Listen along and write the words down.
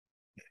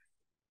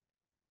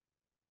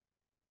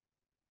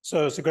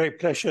So it's a great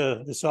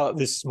pleasure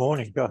this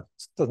morning. It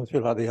doesn't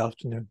feel like the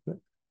afternoon, but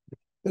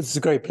it's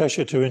a great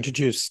pleasure to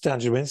introduce Stan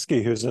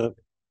Zielinski, who's a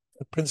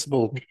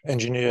principal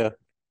engineer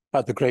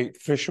at the Great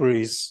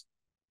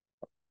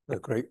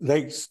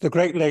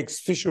Lakes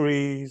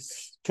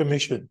Fisheries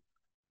Commission,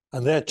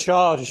 and they're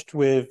charged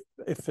with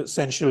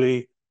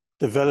essentially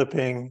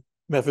developing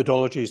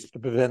methodologies to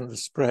prevent the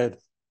spread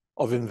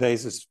of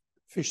invasive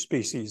fish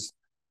species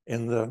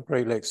in the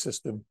Great Lakes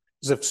system.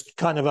 It's a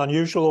kind of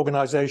unusual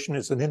organization.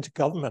 It's an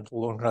intergovernmental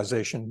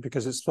organization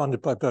because it's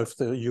funded by both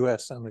the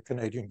US and the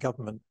Canadian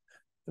government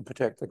to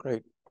protect the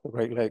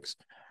Great Lakes.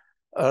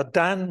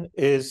 Dan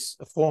is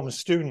a former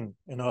student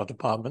in our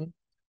department.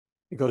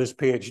 He got his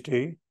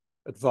PhD,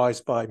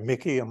 advised by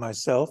Mickey and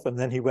myself, and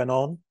then he went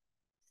on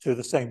to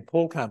the St.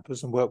 Paul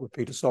campus and worked with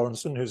Peter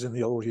Sorensen, who's in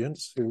the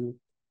audience, who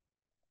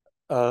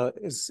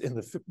was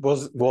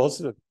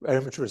an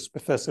emeritus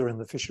professor in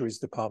the fisheries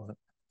department,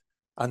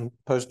 and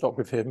postdoc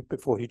with him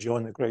before he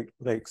joined the Great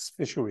Lakes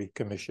Fishery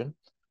Commission.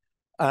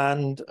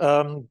 And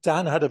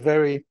Dan had a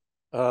very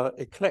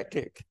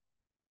eclectic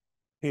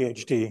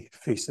PhD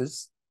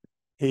thesis.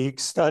 He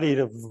studied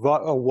a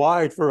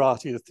wide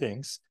variety of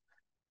things.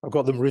 I've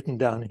got them written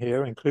down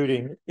here,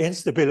 including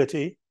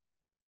instability,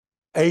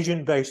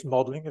 agent-based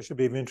modeling, which should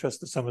be of interest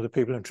to some of the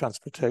people in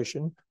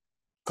transportation,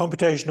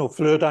 computational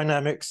fluid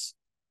dynamics,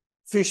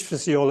 fish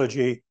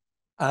physiology,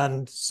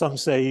 and some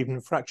say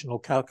even fractional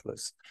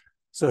calculus.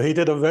 So he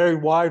did a very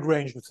wide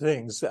range of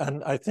things.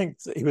 And I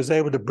think that he was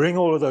able to bring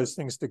all of those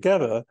things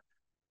together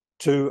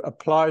to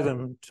apply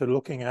them to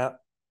looking at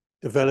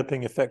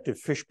developing effective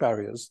fish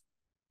barriers,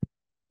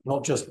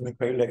 not just in the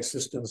Great Lakes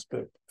systems,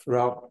 but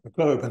throughout the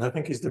globe. And I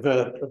think he's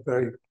developed a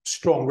very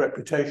strong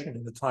reputation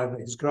in the time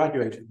that he's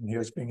graduated in here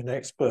as being an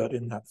expert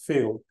in that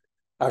field,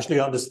 actually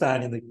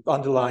understanding the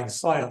underlying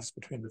science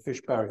between the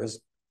fish barriers.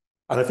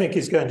 And I think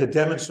he's going to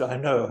demonstrate, I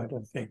know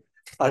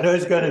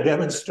he's going to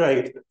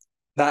demonstrate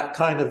that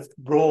kind of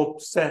broad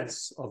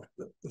sense of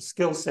the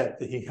skill set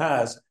that he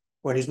has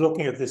when he's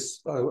looking at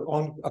this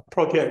on a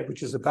project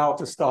which is about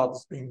to start,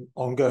 that's been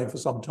ongoing for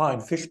some time,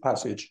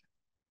 FishPass,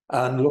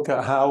 and look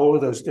at how all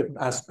of those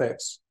different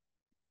aspects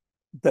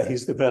that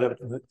he's developed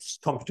in the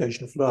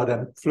computation of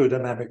fluid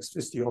dynamics,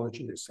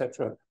 physiology,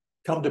 etc.,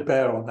 come to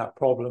bear on that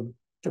problem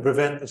to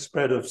prevent the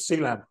spread of sea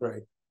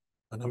lamprey.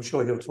 And I'm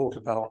sure he'll talk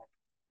about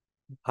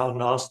how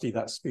nasty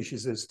that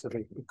species is to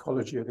the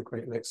ecology of the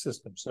Great Lakes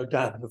system. So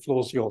Dan, the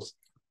floor's yours.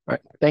 All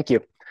right, thank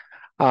you.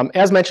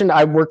 As mentioned,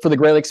 I work for the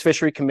Great Lakes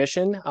Fishery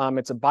Commission.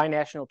 It's a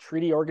binational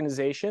treaty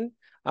organization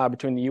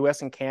between the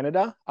US and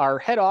Canada. Our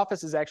head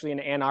office is actually in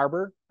Ann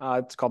Arbor.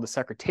 It's called the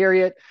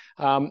Secretariat.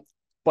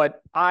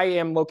 But I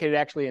am located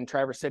actually in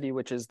Traverse City,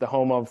 which is the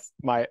home of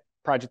my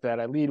project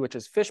that I lead, which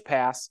is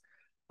FishPass.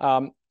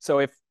 So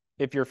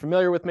if you're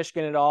familiar with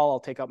Michigan at all, I'll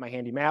take out my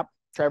handy map.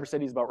 Traverse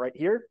City is about right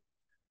here.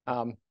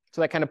 So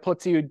that kind of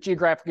puts you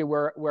geographically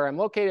where I'm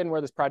located and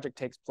where this project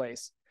takes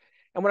place.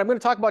 And what I'm going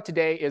to talk about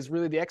today is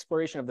really the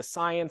exploration of the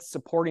science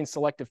supporting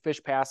selective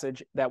fish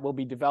passage that will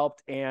be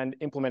developed and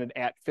implemented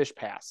at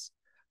FishPass,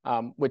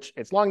 which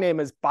its long name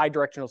is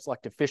Bidirectional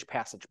Selective Fish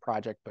Passage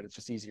Project, but it's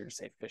just easier to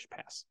say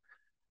FishPass.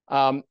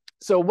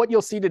 So what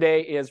you'll see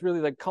today is really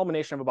the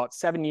culmination of about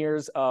 7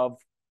 years of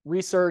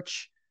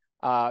research,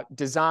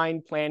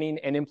 design, planning,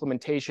 and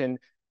implementation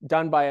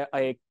done by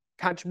a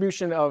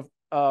contribution of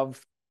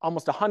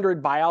almost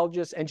 100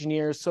 biologists,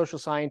 engineers, social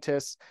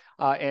scientists,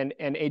 and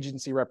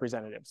agency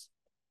representatives.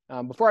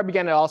 Before I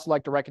begin, I'd also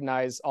like to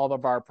recognize all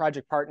of our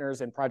project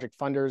partners and project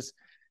funders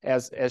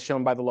as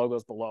shown by the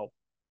logos below.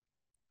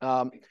 So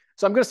I'm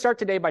going to start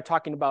today by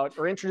talking about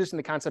or introducing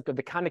the concept of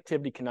the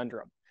connectivity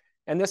conundrum.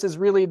 And this is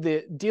really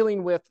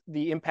dealing with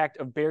the impact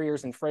of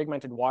barriers and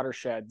fragmented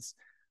watersheds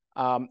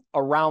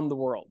around the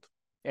world,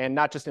 and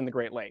not just in the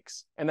Great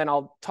Lakes. And then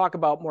I'll talk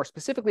about more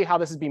specifically how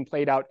this is being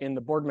played out in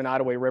the Boardman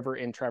Ottaway River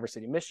in Traverse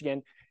City,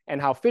 Michigan,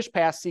 and how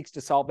FishPass seeks to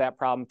solve that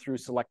problem through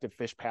selective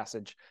fish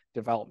passage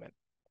development.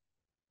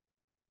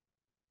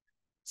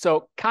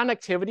 So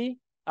connectivity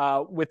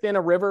within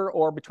a river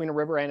or between a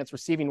river and its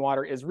receiving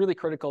water is really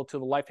critical to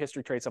the life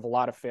history traits of a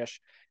lot of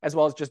fish, as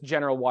well as just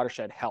general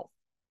watershed health.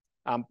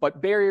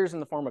 But barriers in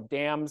the form of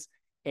dams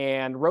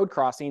and road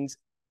crossings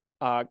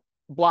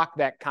block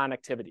that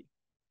connectivity.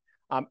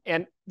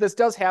 And this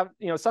does have,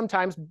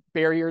 sometimes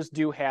barriers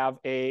do have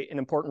an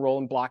important role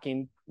in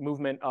blocking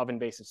movement of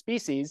invasive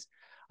species.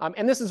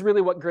 And this is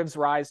really what gives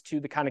rise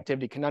to the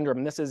connectivity conundrum.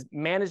 And this is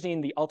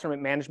managing the ultimate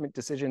management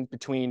decisions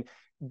between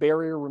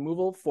barrier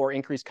removal for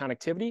increased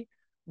connectivity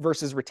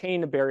versus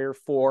retaining a barrier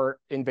for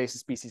invasive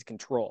species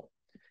control.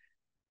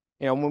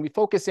 When we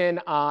focus in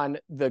on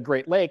the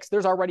Great Lakes,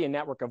 there's already a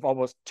network of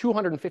almost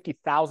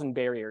 250,000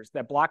 barriers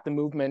that block the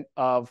movement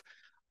of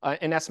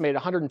an estimated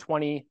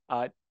 120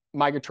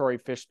 migratory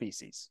fish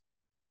species.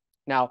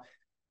 Now,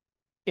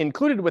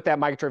 included with that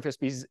migratory fish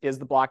species is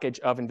the blockage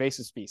of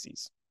invasive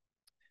species.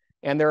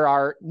 And there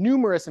are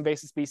numerous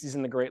invasive species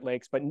in the Great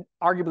Lakes, but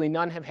arguably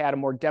none have had a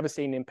more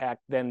devastating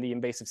impact than the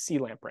invasive sea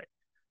lamprey.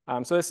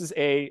 So this is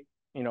a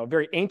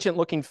very ancient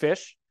looking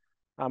fish.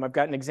 I've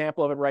got an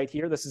example of it right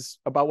here. This is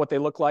about what they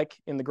look like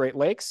in the Great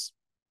Lakes.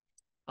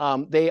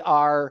 They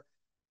are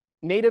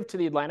native to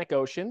the Atlantic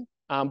Ocean,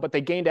 but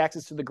they gained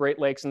access to the Great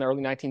Lakes in the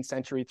early 19th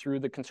century through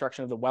the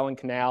construction of the Welland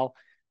Canal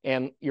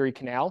and Erie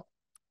Canal.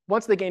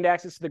 Once they gained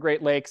access to the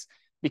Great Lakes,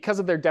 because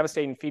of their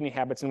devastating feeding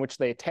habits in which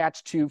they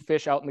attach to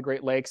fish out in the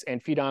Great Lakes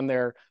and feed on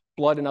their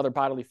blood and other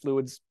bodily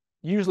fluids,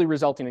 usually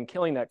resulting in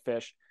killing that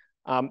fish,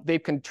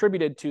 they've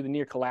contributed to the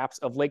near collapse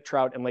of lake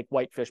trout and lake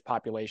whitefish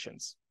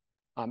populations.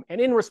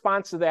 And in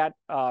response to that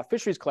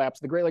fisheries collapse,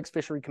 the Great Lakes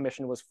Fishery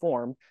Commission was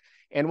formed.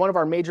 And one of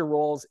our major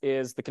roles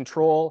is the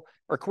control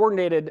or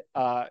coordinated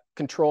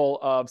control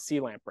of sea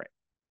lamprey.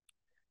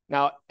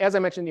 Now, as I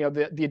mentioned,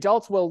 the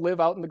adults will live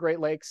out in the Great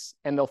Lakes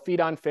and they'll feed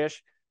on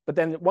fish. But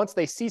then once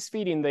they cease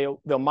feeding, they'll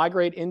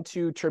migrate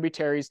into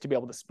tributaries to be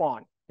able to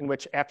spawn, in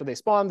which after they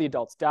spawn, the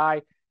adults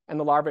die, and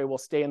the larvae will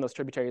stay in those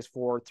tributaries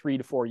for 3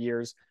 to 4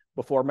 years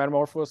before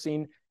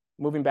metamorphosing,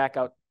 moving back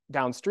out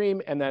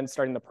downstream, and then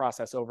starting the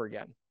process over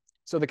again.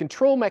 So the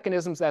control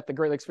mechanisms that the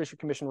Great Lakes Fishery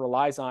Commission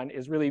relies on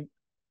is really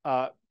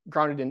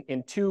grounded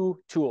in 2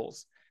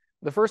 tools.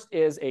 The first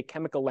is a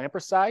chemical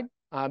lampricide.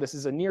 This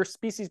is a near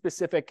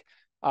species-specific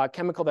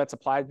chemical that's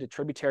applied to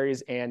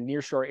tributaries and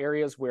nearshore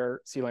areas where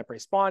sea lamprey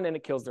spawn, and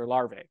it kills their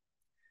larvae.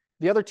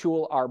 The other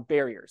tool are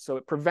barriers. So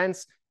it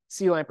prevents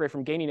sea lamprey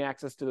from gaining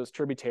access to those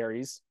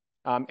tributaries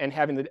and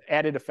having the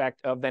added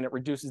effect of then it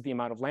reduces the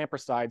amount of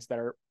lampricides that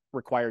are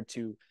required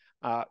to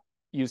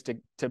use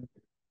to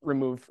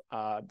remove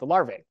the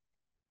larvae.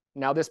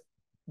 Now, this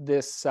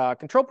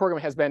control program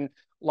has been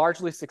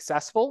largely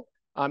successful.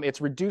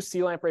 It's reduced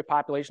sea lamprey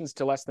populations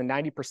to less than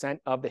 90%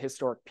 of the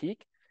historic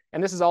peak.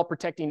 And this is all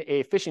protecting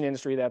a fishing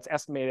industry that's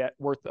estimated at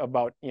worth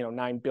about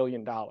 $9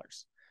 billion.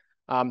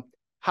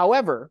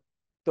 However,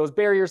 those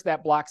barriers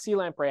that block sea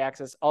lamprey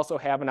access also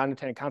have an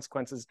unintended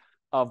consequences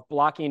of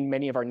blocking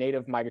many of our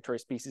native migratory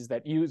species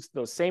that use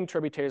those same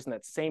tributaries and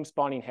that same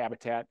spawning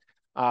habitat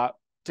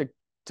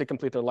to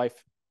complete their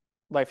life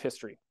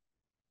history.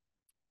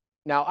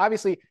 Now,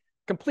 obviously,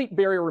 complete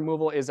barrier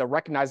removal is a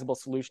recognizable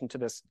solution to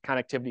this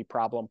connectivity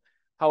problem.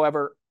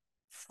 However,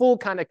 full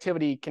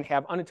connectivity can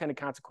have unintended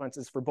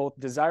consequences for both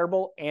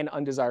desirable and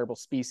undesirable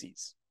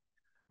species.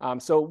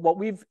 So what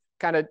we've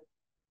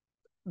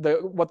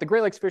what the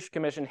Great Lakes Fishery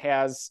Commission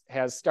has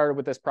started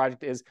with this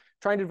project is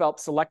trying to develop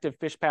selective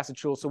fish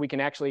passage tools so we can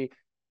actually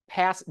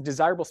pass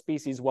desirable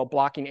species while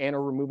blocking and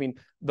or removing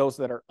those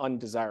that are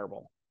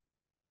undesirable.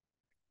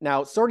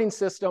 Now, sorting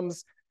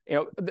systems,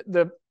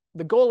 the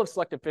goal of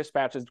selective fish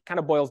patches kind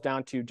of boils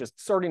down to just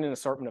sorting an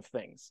assortment of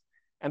things.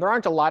 And there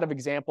aren't a lot of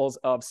examples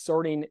of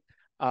sorting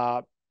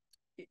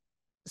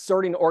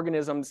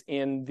organisms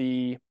in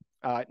the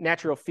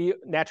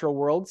natural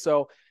world.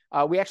 So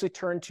we actually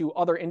turn to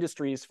other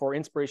industries for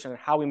inspiration on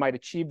how we might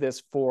achieve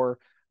this for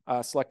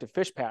selective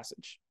fish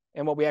passage.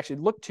 And what we actually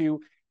look to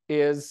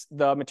is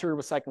the material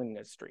recycling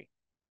industry.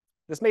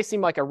 This may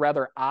seem like a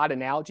rather odd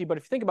analogy, but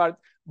if you think about it,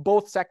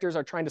 both sectors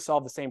are trying to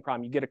solve the same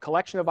problem. You get a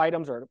collection of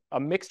items or a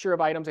mixture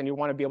of items, and you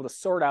want to be able to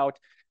sort out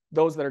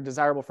those that are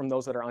desirable from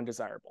those that are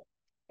undesirable.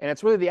 And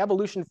it's really the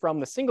evolution from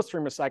the single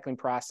stream recycling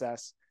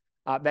process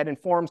that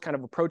informs kind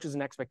of approaches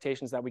and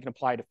expectations that we can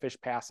apply to fish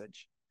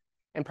passage.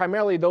 And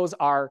primarily those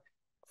are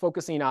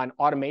focusing on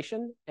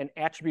automation and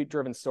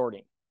attribute-driven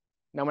sorting.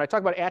 Now, when I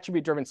talk about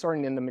attribute-driven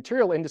sorting in the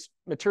material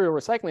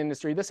recycling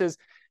industry, this is,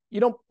 you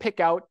don't pick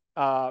out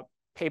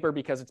paper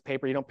because it's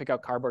paper. You don't pick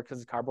out cardboard because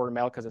it's cardboard, or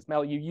metal because it's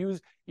metal. You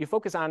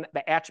focus on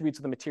the attributes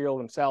of the material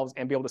themselves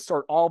and be able to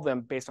sort all of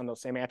them based on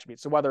those same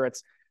attributes. So whether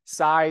it's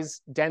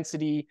size,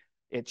 density,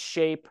 its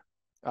shape,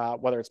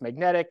 whether it's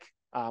magnetic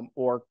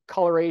or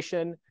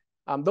coloration,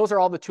 those are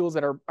all the tools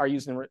that are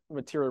used in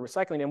material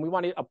recycling. And we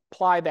want to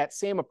apply that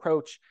same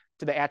approach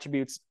to the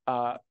attributes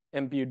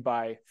imbued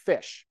by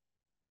fish.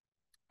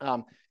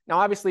 Now,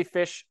 obviously,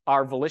 fish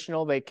are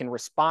volitional. They can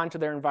respond to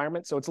their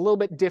environment. So it's a little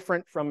bit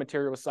different from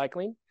material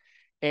recycling.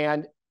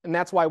 And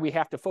that's why we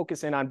have to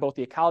focus in on both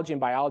the ecology and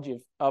biology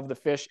of the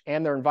fish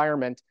and their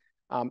environment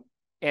and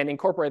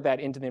incorporate that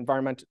into the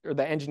environment or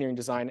the engineering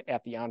design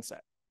at the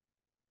onset.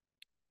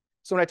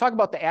 So when I talk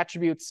about the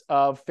attributes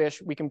of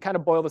fish, we can kind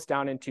of boil this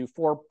down into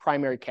 4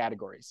 primary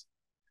categories.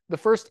 The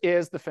first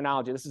is the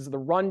phenology. This is the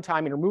run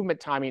timing or movement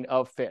timing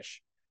of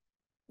fish.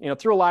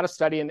 Through a lot of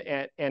study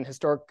and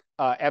historic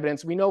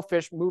evidence, we know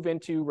fish move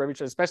into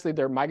rivers, especially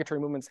their migratory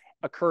movements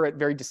occur at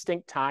very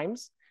distinct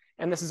times.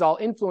 And this is all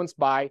influenced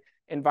by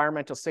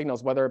environmental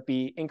signals, whether it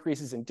be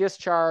increases in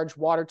discharge,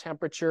 water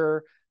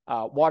temperature,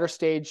 water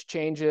stage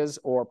changes,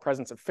 or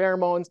presence of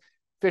pheromones.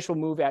 Fish will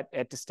move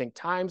at distinct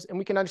times. And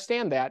we can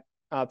understand that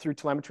through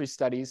telemetry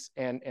studies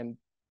and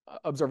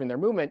observing their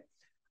movement.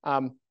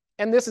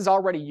 And this is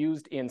already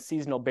used in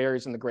seasonal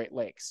barriers in the Great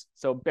Lakes.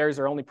 So barriers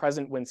are only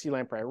present when sea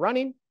lamprey are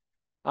running,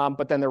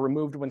 but then they're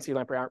removed when sea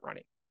lamprey aren't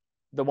running.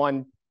 The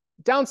one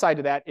downside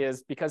to that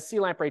is because sea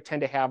lamprey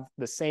tend to have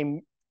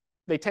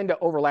they tend to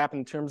overlap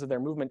in terms of their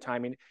movement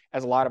timing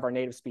as a lot of our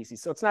native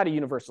species. So it's not a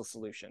universal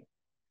solution.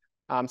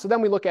 So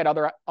then we look at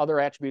other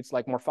attributes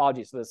like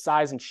morphology, so the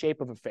size and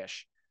shape of a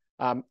fish.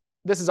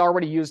 This is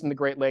already used in the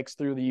Great Lakes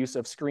through the use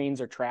of screens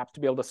or traps to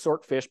be able to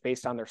sort fish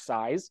based on their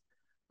size.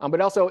 But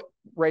it also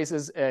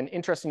raises an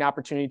interesting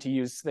opportunity to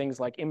use things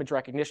like image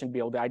recognition to be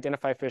able to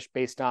identify fish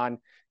based on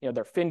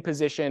their fin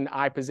position,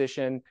 eye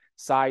position,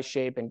 size,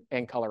 shape,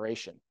 and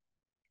coloration.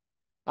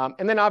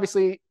 And then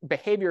obviously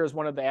behavior is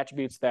one of the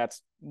attributes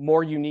that's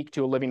more unique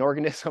to a living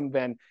organism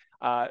than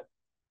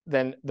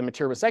the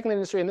material recycling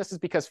industry. And this is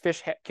because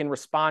fish can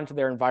respond to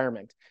their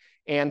environment.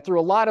 And through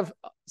a lot of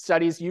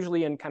studies,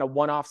 usually in kind of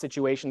one-off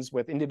situations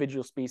with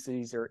individual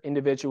species or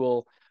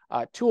individual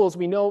tools,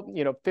 we know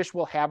fish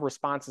will have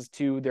responses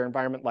to their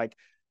environment like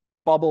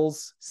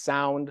bubbles,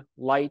 sound,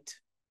 light,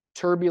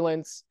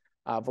 turbulence,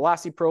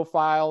 velocity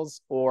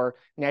profiles, or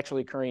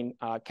naturally occurring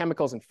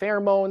chemicals and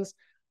pheromones.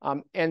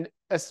 And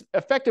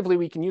effectively,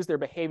 we can use their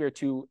behavior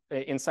to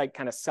incite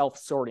kind of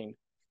self-sorting.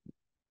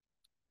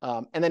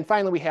 And then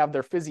finally, we have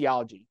their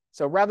physiology.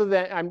 So rather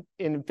than,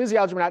 in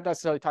physiology, we're not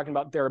necessarily talking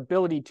about their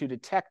ability to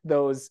detect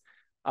those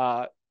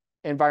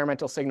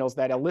environmental signals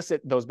that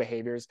elicit those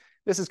behaviors.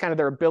 This is kind of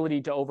their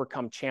ability to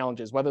overcome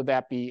challenges, whether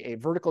that be a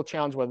vertical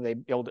challenge, whether they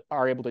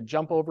are able to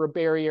jump over a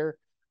barrier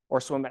or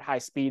swim at high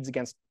speeds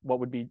against what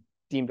would be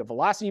deemed a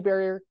velocity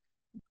barrier,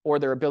 or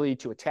their ability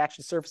to attach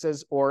to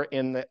surfaces, or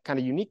in the kind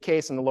of unique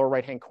case in the lower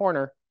right-hand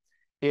corner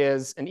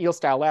is an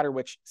eel-style ladder,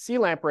 which sea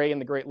lamprey in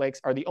the Great Lakes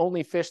are the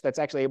only fish that's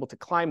actually able to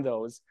climb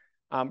those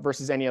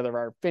versus any other of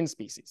our fin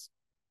species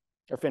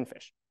or fin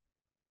fish.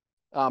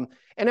 And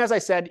as I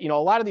said, a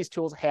lot of these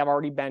tools have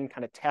already been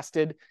kind of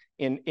tested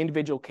in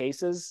individual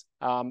cases.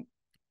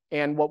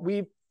 And what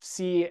we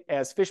see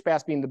as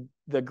FishPass being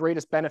the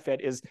greatest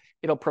benefit is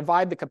it'll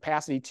provide the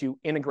capacity to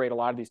integrate a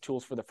lot of these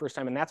tools for the first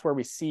time. And that's where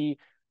we see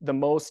the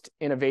most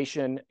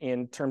innovation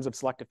in terms of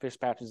selective fish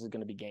patches is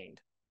going to be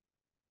gained.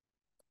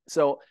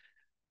 So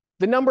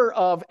the number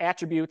of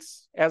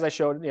attributes, as I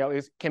showed,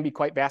 can be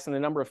quite vast, and the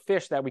number of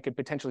fish that we could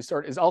potentially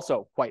sort is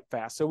also quite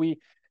vast. So we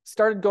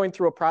started going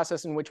through a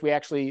process in which we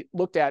actually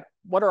looked at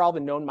what are all the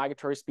known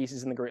migratory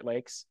species in the Great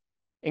Lakes,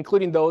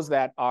 including those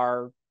that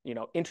are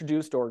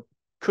introduced or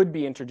could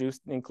be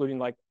introduced, including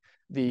like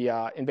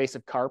the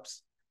invasive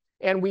carps.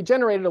 And we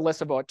generated a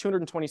list of about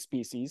 220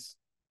 species,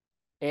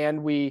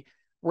 and we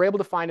were able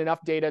to find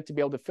enough data to be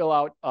able to fill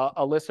out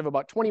a list of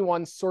about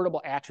 21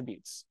 sortable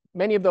attributes.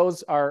 Many of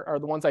those are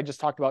the ones I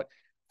just talked about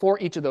for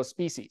each of those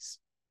species.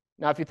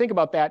 Now, if you think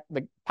about that,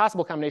 the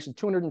possible combination,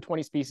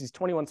 220 species,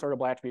 21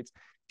 sortable attributes,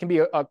 can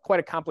be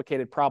quite a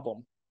complicated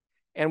problem.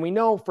 And we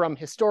know from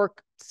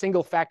historic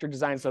single factor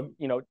designs of,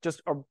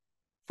 just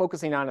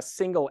focusing on a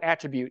single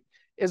attribute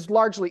is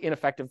largely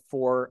ineffective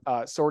for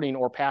sorting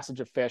or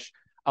passage of fish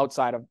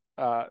outside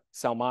of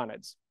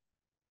salmonids.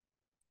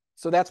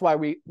 So that's why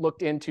we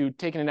looked into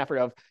taking an effort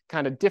of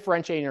kind of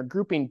differentiating or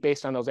grouping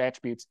based on those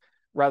attributes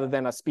rather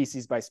than a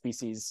species by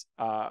species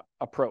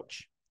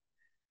approach.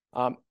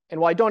 And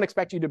while I don't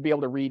expect you to be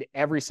able to read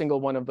every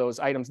single one of those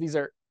items,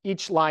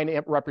 each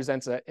line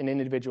represents an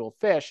individual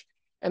fish.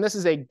 And this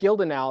is a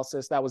guild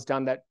analysis that was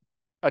done that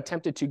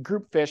attempted to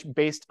group fish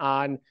based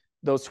on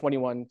those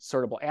 21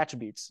 sortable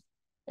attributes.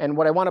 And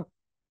what I want to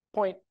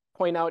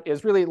point out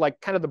is really like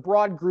kind of the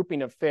broad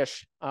grouping of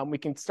fish. We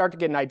can start to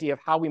get an idea of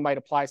how we might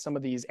apply some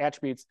of these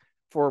attributes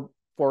for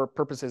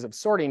purposes of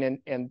sorting.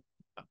 And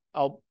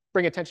I'll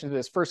bring attention to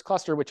this first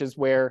cluster, which is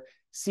where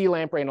sea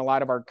lamprey and a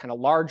lot of our kind of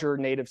larger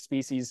native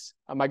species,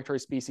 migratory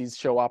species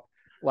show up,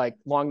 like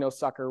long-nosed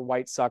sucker,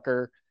 white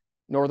sucker,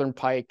 northern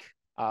pike,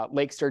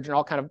 lake sturgeon,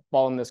 all kind of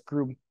fall in this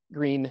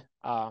green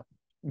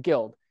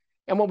guild.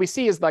 And what we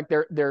see is like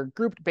they're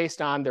grouped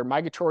based on their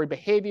migratory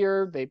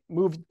behavior. They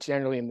move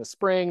generally in the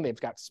spring. They've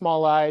got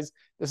small eyes.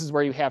 This is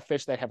where you have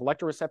fish that have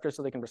electroreceptors,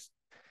 so they can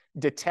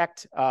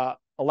detect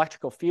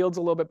electrical fields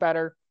a little bit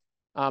better.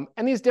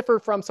 And these differ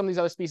from some of these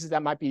other species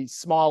that might be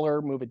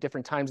smaller, move at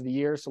different times of the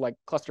year. So like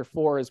cluster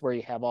 4 is where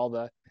you have all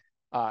the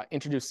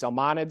introduced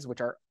salmonids,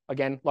 which are,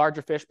 again,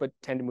 larger fish, but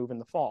tend to move in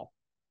the fall.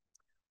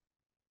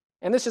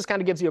 And this just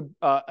kind of gives you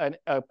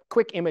a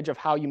quick image of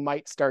how you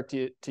might start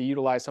to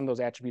utilize some of those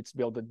attributes to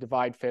be able to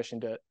divide fish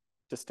into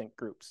distinct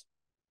groups.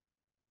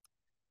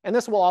 And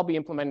this will all be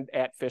implemented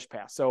at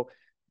FishPass. So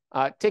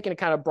taking a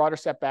kind of broader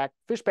step back,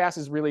 FishPass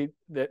is really,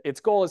 its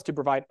goal is to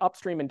provide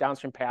upstream and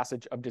downstream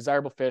passage of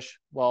desirable fish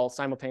while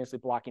simultaneously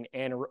blocking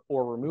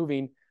or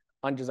removing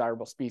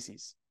undesirable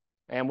species.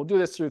 And we'll do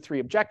this through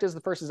 3 objectives.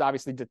 The first is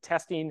obviously to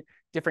testing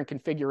different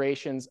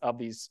configurations of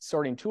these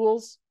sorting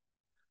tools,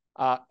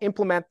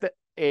 implement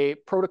a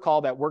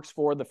protocol that works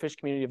for the fish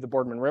community of the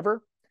Boardman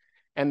River,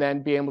 and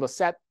then be able to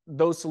set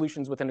those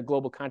solutions within a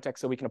global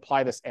context so we can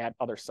apply this at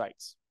other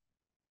sites.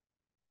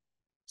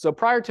 So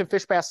prior to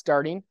FishPass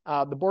starting,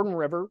 the Boardman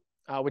River,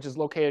 which is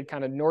located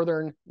kind of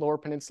northern lower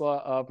peninsula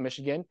of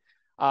Michigan,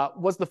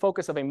 was the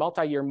focus of a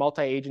multi-year,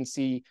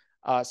 multi-agency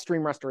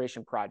stream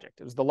restoration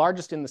project. It was the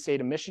largest in the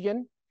state of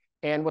Michigan.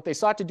 And what they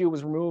sought to do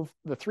was remove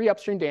the 3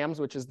 upstream dams,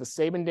 which is the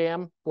Sabin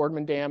Dam,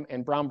 Boardman Dam,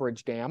 and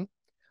Brownbridge Dam,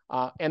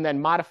 and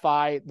then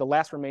modify the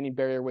last remaining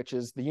barrier, which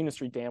is the Union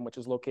Street Dam, which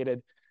is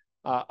located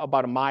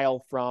about a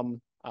mile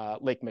from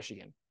Lake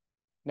Michigan.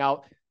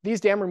 Now,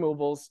 these dam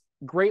removals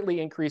greatly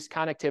increase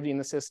connectivity in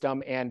the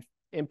system and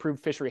improve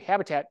fishery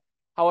habitat.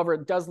 However,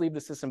 it does leave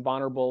the system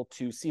vulnerable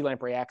to sea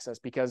lamprey access,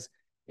 because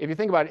if you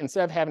think about it,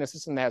 instead of having a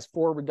system that has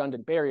 4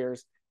 redundant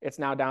barriers, it's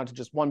now down to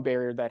just 1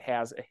 barrier that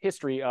has a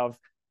history of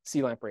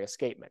sea lamprey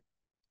escapement.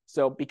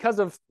 So because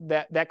of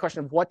that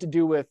question of what to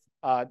do with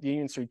the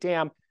Union Street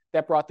Dam,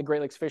 that brought the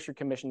Great Lakes Fishery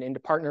Commission in to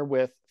partner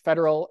with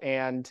federal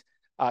and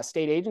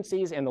state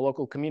agencies and the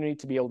local community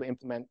to be able to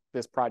implement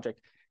this project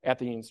at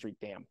the Union Street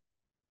Dam.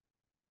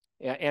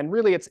 And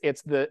really,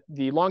 it's the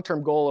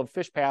long-term goal of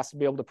FishPass to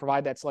be able to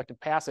provide that selective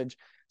passage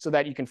so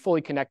that you can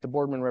fully connect the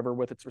Boardman River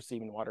with its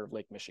receiving water of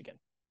Lake Michigan.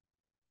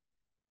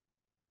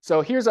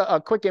 So here's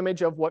a quick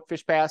image of what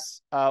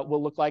FishPass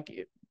will look like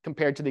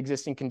compared to the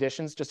existing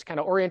conditions. Just to kind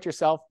of orient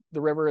yourself,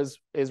 the river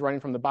is running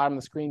from the bottom of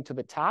the screen to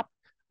the top,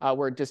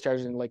 where it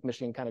discharges in Lake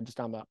Michigan, kind of just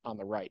on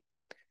the right.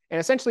 And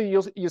essentially,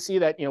 you'll see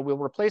that we'll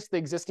replace the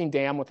existing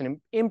dam with an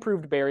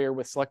improved barrier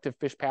with selective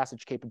fish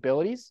passage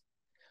capabilities.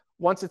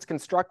 Once it's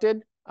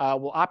constructed,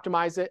 we'll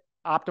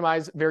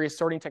optimize various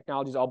sorting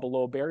technologies all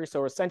below a barrier.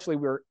 So essentially,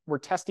 we're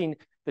testing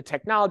the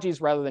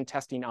technologies rather than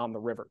testing on the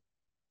river.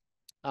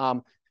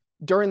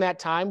 During that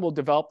time, we'll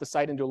develop the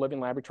site into a living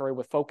laboratory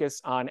with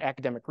focus on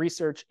academic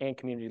research and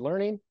community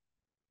learning.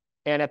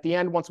 And at the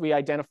end, once we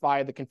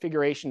identify the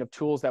configuration of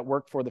tools that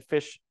work for the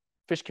fish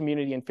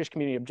community and fish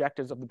community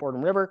objectives of the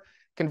Boardman River,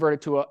 convert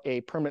it to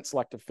a permanent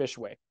selective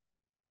fishway,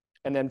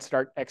 and then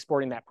start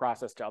exporting that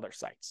process to other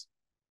sites.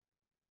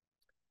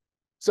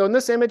 So in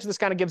this image, this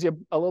kind of gives you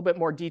a little bit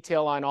more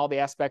detail on all the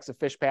aspects of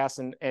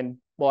FishPass. And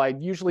while I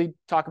usually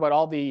talk about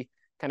all the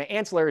kind of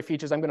ancillary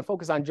features, I'm going to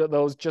focus on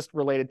those just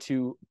related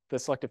to the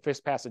selective fish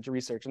passage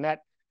research. And that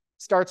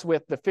starts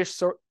with the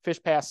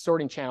FishPass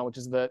sorting channel, which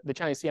is the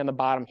channel you see on the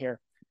bottom here.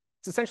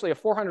 It's essentially a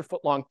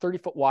 400-foot long,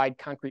 30-foot wide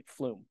concrete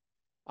flume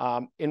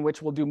in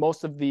which we'll do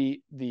most of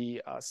the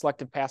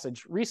selective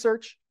passage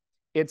research.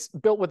 It's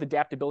built with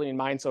adaptability in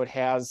mind, so it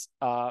has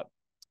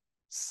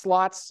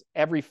slots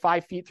every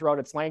 5 feet throughout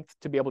its length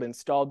to be able to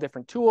install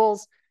different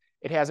tools.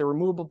 It has a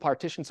removable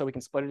partition, so we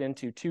can split it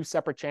into 2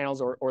 separate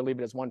channels or leave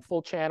it as 1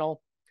 full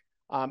channel.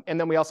 And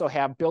then we also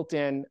have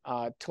built-in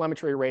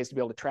telemetry arrays to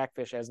be able to track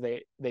fish as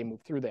they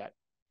move through that.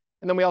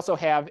 And then we also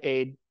have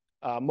a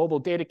mobile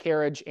data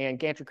carriage and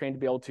gantry crane to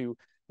be able to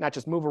not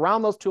just move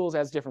around those tools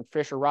as different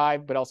fish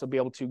arrive, but also be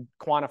able to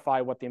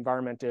quantify what the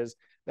environment is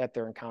that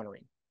they're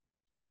encountering.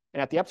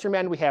 And at the upstream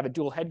end, we have a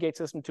dual headgate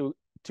system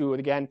to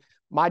again,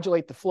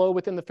 modulate the flow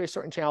within the fish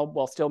sorting channel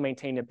while still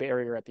maintaining a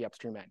barrier at the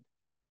upstream end.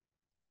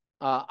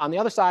 On the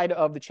other side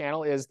of the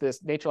channel is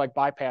this nature-like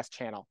bypass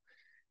channel.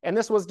 And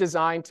this was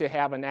designed to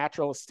have a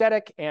natural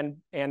aesthetic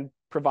and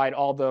provide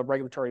all the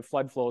regulatory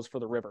flood flows for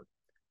the river.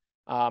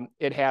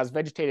 It has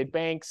vegetated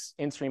banks,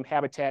 in-stream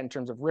habitat in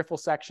terms of riffle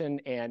section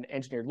and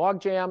engineered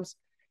log jams.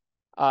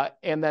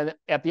 And then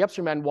at the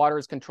upstream end, water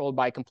is controlled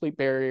by a complete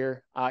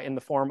barrier in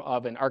the form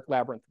of an arc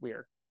labyrinth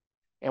weir.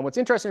 And what's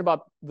interesting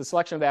about the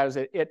selection of that is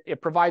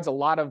it provides a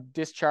lot of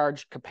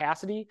discharge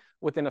capacity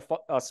within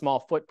a small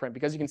footprint,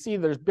 because you can see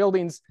there's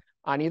buildings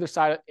on either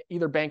side,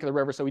 either bank of the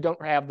river. So we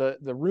don't have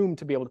the room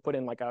to be able to put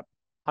in like a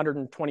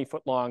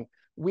 120-foot long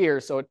weir.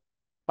 So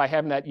by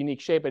having that unique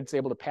shape, it's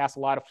able to pass a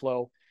lot of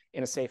flow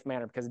in a safe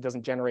manner because it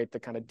doesn't generate the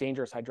kind of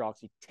dangerous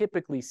hydraulics you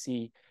typically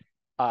see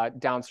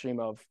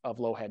downstream of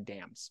low head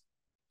dams.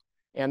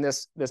 And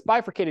this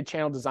bifurcated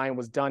channel design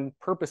was done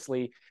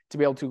purposely to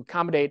be able to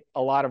accommodate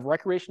a lot of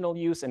recreational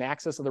use and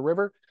access of the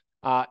river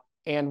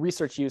and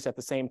research use at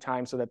the same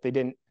time, so that they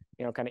didn't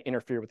kind of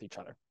interfere with each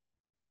other.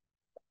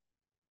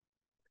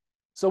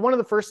 So one of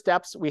the first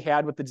steps we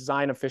had with the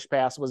design of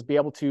FishPass was be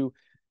able to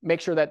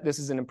make sure that this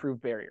is an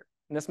improved barrier.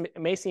 And this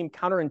may seem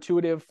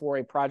counterintuitive for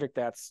a project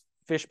that's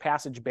fish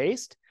passage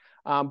based,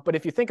 but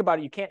if you think about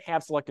it, you can't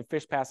have selective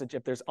fish passage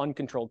if there's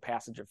uncontrolled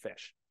passage of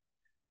fish.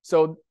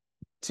 So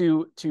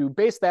to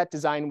base that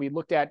design, we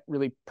looked at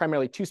really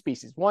primarily 2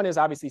 species. One is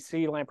obviously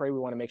sea lamprey. We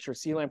want to make sure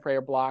sea lamprey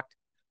are blocked.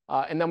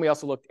 And then we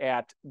also looked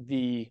at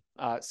the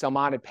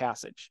salmonid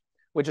passage,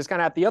 which is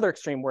kind of at the other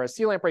extreme, whereas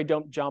sea lamprey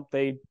don't jump.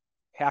 They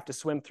have to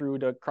swim through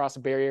to cross a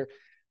barrier.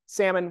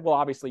 Salmon will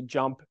obviously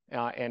jump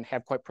and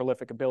have quite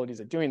prolific abilities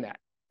at doing that.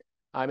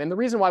 And the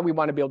reason why we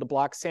want to be able to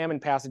block salmon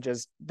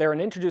passages, they're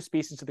an introduced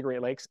species to the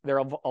Great Lakes. There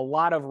are a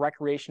lot of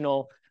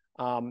recreational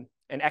and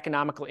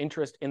economical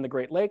interest in the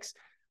Great Lakes,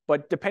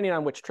 but depending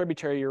on which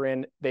tributary you're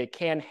in, they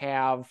can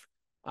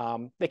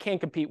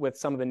compete with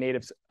some of the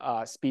native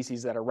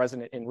species that are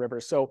resident in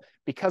rivers. So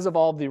because of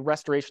all the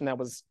restoration that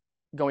was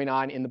going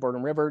on in the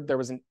Boardman River, there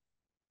was an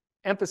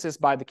emphasis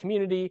by the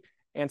community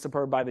and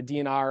supported by the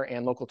DNR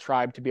and local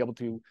tribe to be able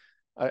to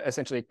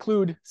essentially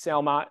include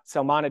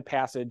salmonid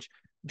passage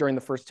during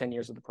the first 10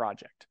 years of the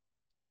project.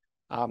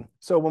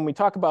 So when we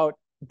talk about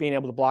being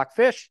able to block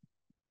fish,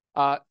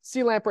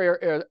 sea lamprey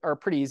are a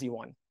pretty easy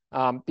one.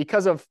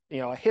 Because of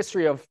a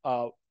history of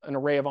an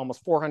array of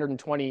almost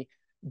 420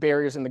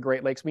 barriers in the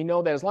Great Lakes, we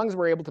know that as long as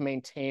we're able to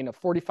maintain a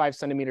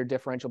 45-centimeter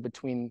differential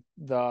between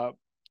the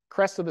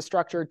crest of the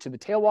structure to the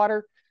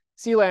tailwater,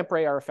 sea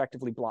lamprey are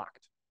effectively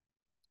blocked.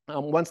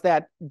 Once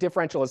that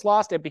differential is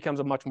lost, it becomes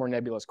a much more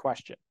nebulous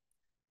question.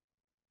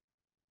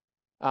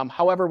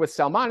 However, with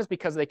salmonids,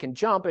 because they can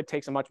jump, it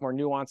takes a much more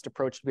nuanced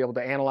approach to be able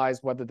to analyze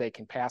whether they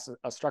can pass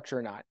a structure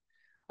or not.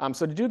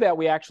 So to do that,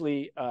 we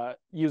actually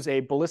use a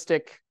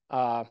ballistic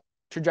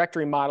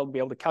trajectory model to be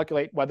able to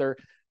calculate whether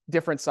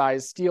different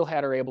size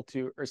steelhead are able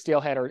to, or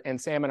steelhead and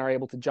salmon are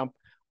able to jump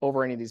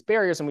over any of these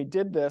barriers. And we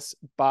did this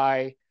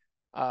by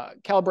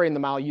calibrating the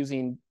model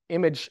using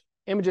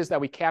images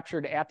that we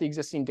captured at the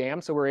existing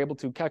dam. So we're able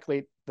to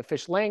calculate the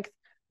fish length,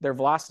 their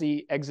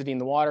velocity exiting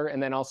the water,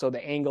 and then also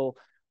the angle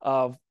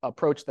of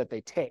approach that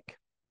they take.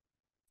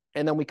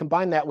 And then we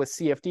combine that with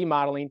CFD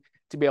modeling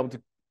to be able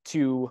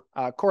to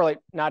correlate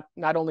not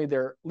only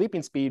their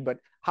leaping speed, but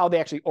how they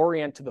actually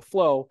orient to the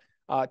flow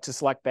to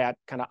select that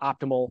kind of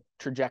optimal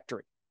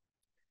trajectory.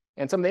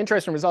 And some of the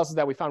interesting results is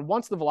that we found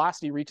once the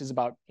velocity reaches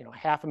about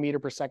half a meter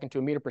per second to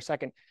a meter per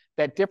second,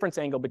 that difference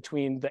angle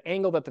between the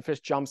angle that the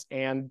fish jumps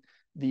and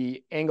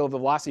the angle of the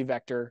velocity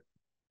vector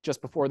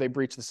just before they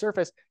breach the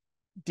surface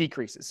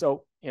decreases.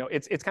 So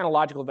it's kind of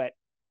logical that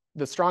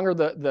the stronger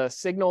the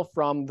signal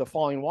from the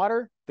falling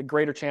water, the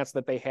greater chance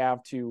that they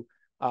have to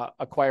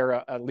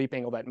acquire a leap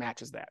angle that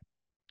matches that.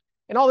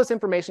 And all this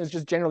information is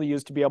just generally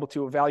used to be able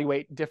to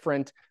evaluate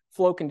different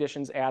flow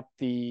conditions at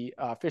the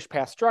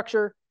FishPass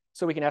structure,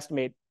 so we can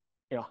estimate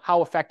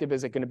how effective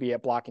is it going to be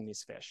at blocking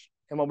these fish.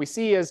 And what we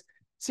see is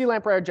sea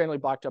lamprey are generally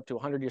blocked up to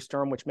 100-year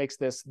storm, which makes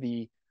this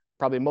the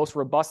probably most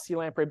robust sea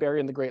lamprey barrier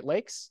in the Great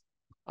Lakes.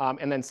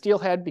 And then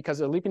steelhead, because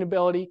of the leaping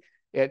ability,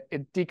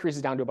 it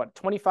decreases down to about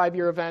a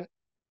 25-year event.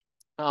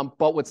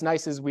 But what's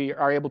nice is we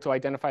are able to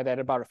identify that at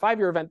about a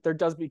 5-year event, there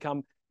does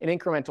become an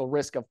incremental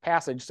risk of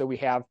passage. So we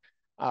have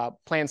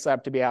plans set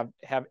up to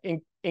have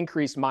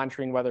increased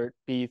monitoring, whether it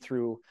be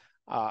through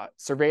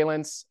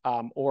surveillance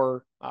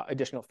or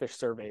additional fish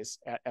surveys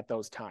at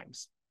those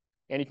times.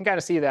 And you can kind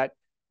of see that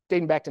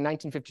dating back to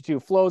 1952,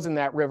 flows in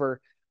that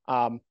river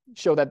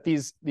show that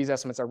these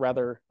estimates are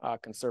rather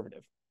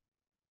conservative.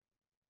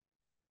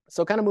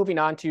 So kind of moving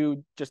on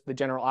to just the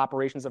general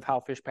operations of how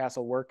FishPass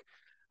will work.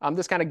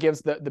 This kind of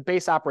gives the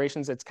base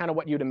operations. It's kind of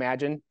what you'd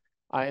imagine.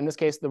 In this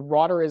case, the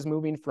water is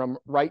moving from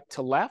right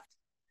to left.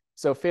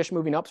 So fish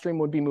moving upstream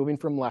would be moving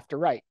from left to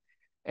right.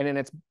 And in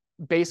its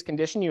base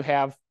condition, you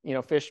have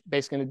fish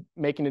basically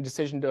making a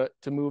decision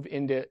to move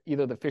into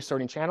either the fish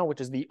sorting channel,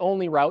 which is the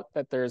only route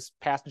that there's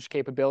passage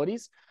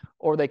capabilities,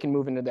 or they can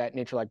move into that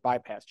nature-like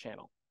bypass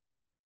channel.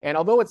 And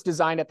although it's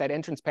designed at that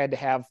entrance pad to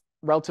have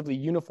relatively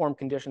uniform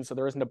conditions, so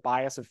there isn't a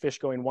bias of fish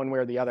going one way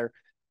or the other,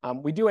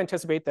 we do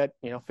anticipate that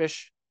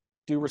fish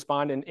do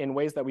respond in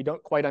ways that we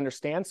don't quite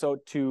understand. So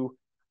to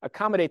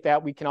accommodate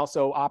that, we can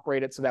also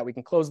operate it so that we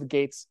can close the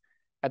gates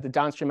at the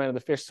downstream end of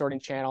the fish sorting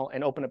channel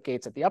and open up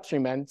gates at the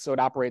upstream end. So it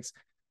operates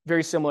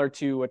very similar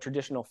to a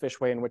traditional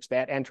fishway in which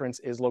that entrance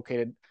is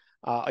located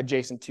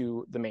adjacent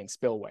to the main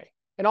spillway.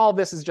 And all of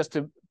this is just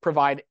to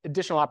provide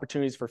additional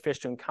opportunities for fish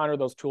to encounter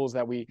those tools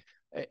that we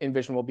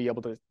envision will be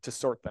able to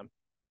sort them.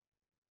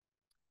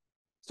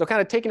 So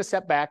kind of taking a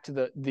step back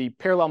to the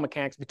parallel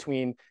mechanics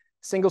between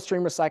single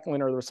stream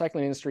recycling or the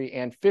recycling industry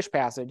and fish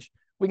passage,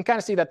 we can kind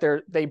of see that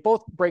they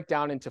both break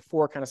down into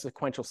 4 kind of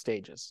sequential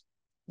stages.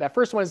 That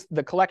first one is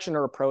the collection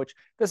or approach.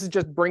 This is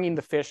just bringing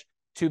the fish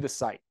to the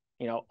site.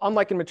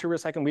 Unlike in material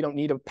recycling, we don't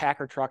need a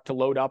packer truck to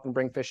load up and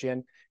bring fish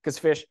in because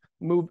fish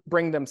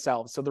bring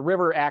themselves. So the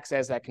river acts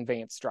as that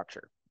conveyance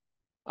structure.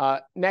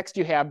 Next,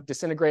 you have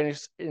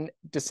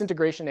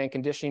disintegration and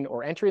conditioning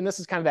or entry. And this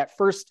is kind of that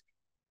first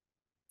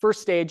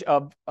stage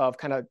of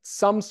kind of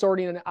some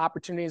sorting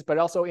opportunities, but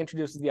also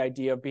introduces the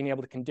idea of being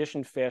able to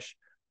condition fish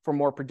for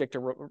more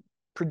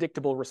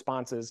predictable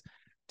responses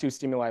to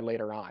stimuli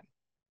later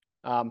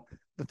on.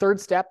 The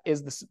third step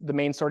is the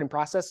main sorting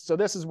process. So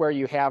this is where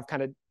you have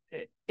kind of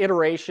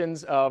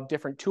iterations of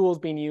different tools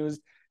being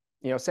used,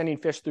 sending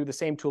fish through the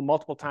same tool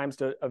multiple times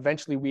to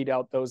eventually weed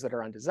out those that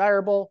are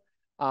undesirable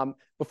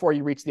before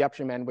you reach the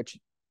upstream end, which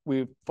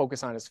we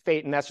focus on as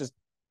fate. And that's just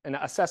an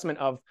assessment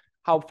of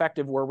how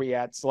effective were we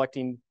at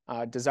selecting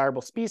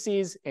desirable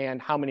species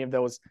and how many of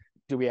those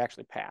do we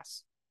actually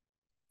pass.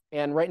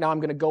 And right now I'm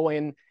going to go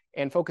in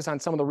and focus on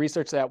some of the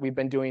research that we've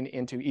been doing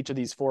into each of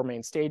these 4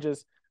 main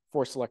stages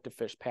for selective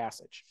fish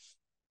passage.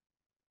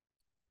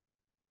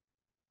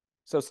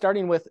 So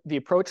starting with the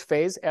approach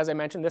phase, as I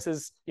mentioned, this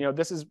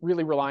is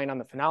really relying on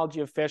the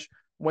phenology of fish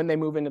when they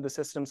move into the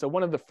system. So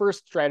one of the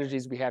first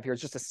strategies we have here is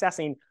just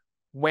assessing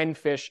when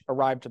fish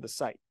arrive to the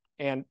site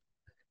and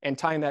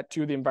tying that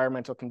to the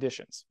environmental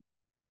conditions.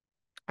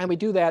 And we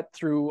do that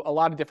through a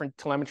lot of different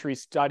telemetry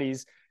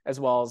studies, as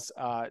well as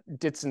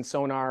DITS and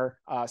sonar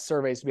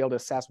surveys to be able to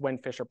assess when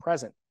fish are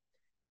present.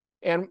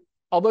 And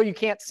although you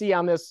can't see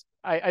on this,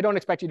 I don't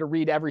expect you to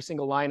read every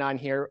single line on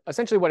here.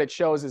 Essentially what it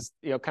shows is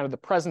kind of the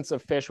presence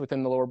of fish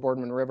within the lower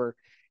Boardman River.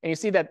 And you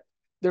see that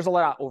there's a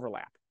lot of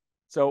overlap.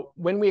 So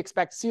when we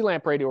expect sea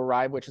lamprey to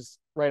arrive, which is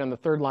right on the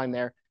 3rd line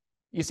there,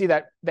 you see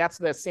that that's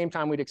the same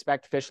time we'd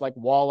expect fish like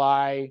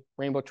walleye,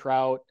 rainbow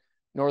trout,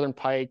 northern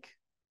pike,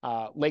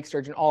 lake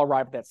sturgeon all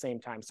arrive at that same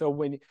time. So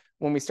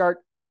when we start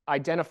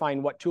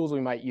identifying what tools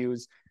we might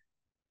use,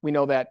 we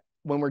know that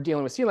when we're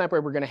dealing with sea lamprey,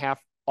 we're going to have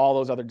all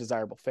those other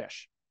desirable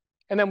fish.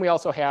 And then we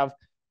also have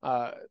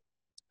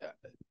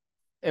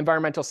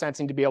environmental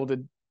sensing to be able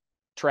to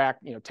track,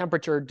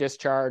 temperature,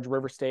 discharge,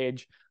 river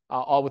stage,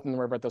 all within the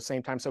river at the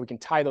same time, so we can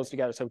tie those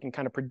together, so we can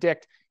kind of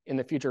predict in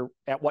the future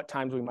at what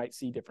times we might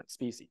see different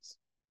species.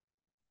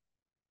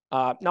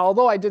 Now,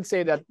 although I did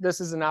say that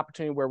this is an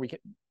opportunity where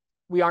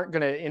we aren't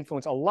going to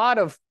influence a lot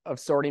of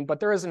sorting, but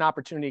there is an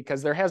opportunity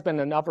because there has been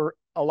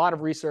a lot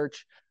of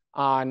research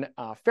on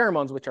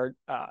pheromones, which are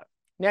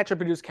naturally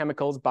produced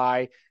chemicals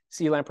by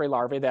sea lamprey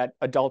larvae that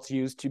adults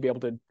use to be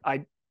able to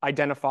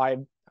identify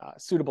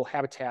suitable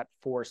habitat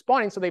for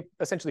spawning. So they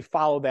essentially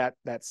follow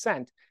that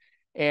scent.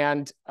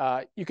 And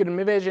you could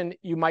envision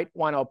you might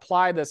want to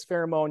apply this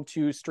pheromone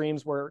to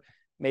streams where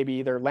maybe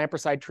either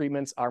lampricide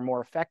treatments are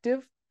more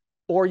effective,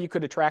 or you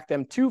could attract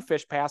them to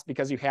FishPass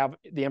because you have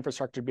the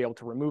infrastructure to be able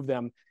to remove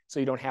them so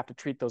you don't have to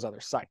treat those other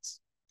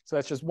sites. So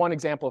that's just one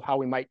example of how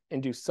we might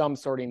induce some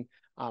sorting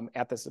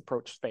at this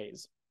approach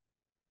phase.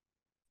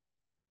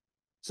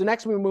 So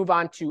next we move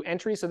on to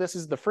entry. So this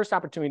is the first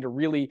opportunity to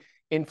really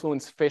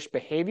influence fish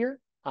behavior.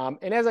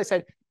 And as I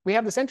said, we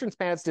have this entrance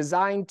pan that's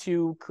designed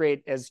to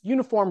create as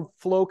uniform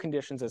flow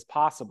conditions as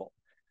possible.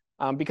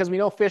 Because we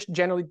know fish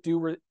generally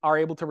are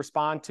able to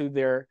respond to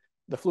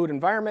the fluid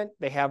environment.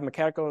 They have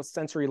mechanical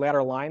sensory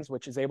lateral lines,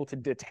 which is able to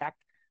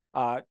detect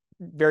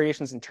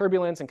variations in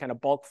turbulence and kind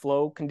of bulk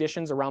flow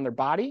conditions around their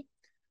body.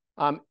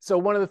 So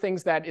one of the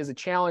things that is a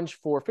challenge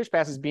for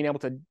FishPass is being able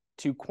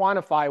to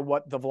quantify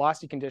what the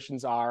velocity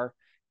conditions are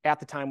at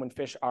the time when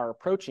fish are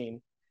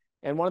approaching.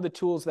 And one of the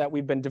tools that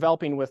we've been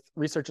developing with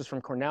researchers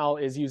from Cornell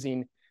is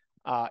using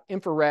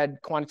infrared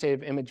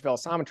quantitative image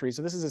velocimetry.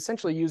 So this is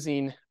essentially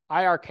using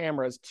IR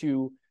cameras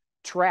to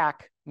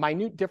track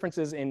minute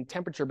differences in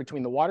temperature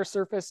between the water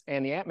surface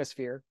and the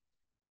atmosphere.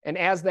 And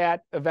as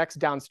that affects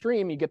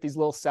downstream, you get these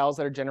little cells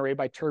that are generated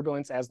by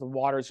turbulence as the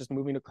water is just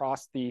moving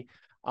across the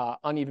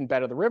uneven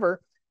bed of the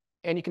river.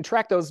 And you can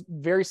track those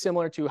very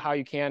similar to how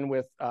you can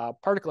with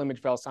particle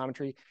image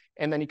velocimetry.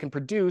 And then you can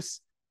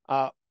produce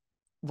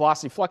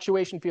velocity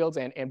fluctuation fields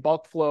and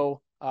bulk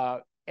flow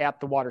at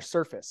the water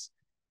surface.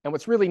 And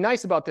what's really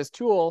nice about this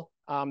tool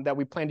that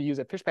we plan to use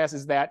at FishPass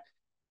is that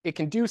it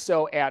can do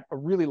so at a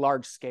really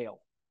large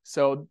scale.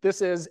 So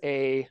this is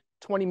a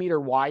 20-meter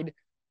wide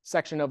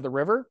section of the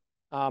river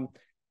and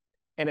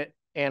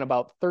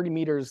about 30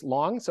 meters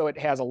long. So it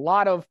has a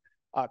lot of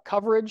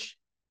coverage.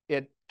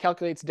 It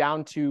calculates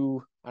down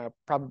to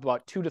probably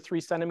about 2 to 3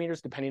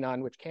 centimeters, depending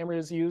on which camera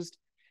is used.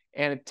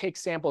 And it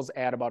takes samples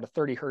at about a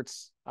 30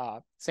 hertz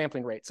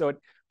sampling rate. So it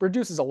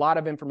produces a lot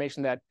of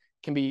information that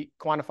can be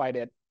quantified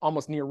at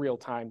almost near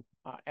real-time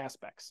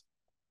aspects.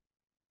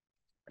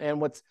 And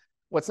what's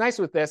nice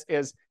with this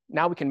is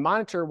now we can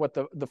monitor what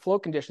the flow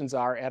conditions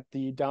are at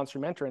the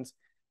downstream entrance,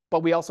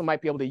 but we also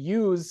might be able to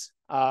use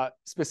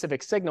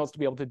specific signals to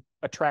be able to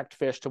attract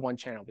fish to one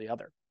channel or the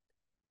other.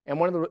 And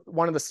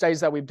one of the studies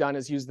that we've done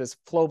is use this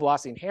flow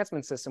velocity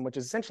enhancement system, which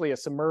is essentially a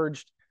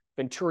submerged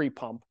Venturi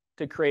pump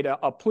to create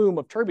a plume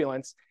of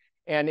turbulence.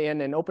 And in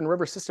an open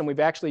river system, we've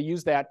actually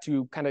used that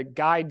to kind of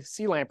guide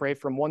sea lamprey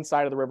from one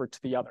side of the river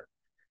to the other.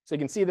 So you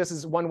can see this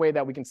is one way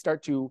that we can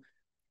start to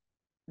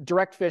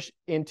direct fish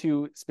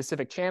into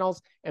specific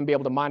channels and be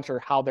able to monitor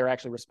how they're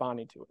actually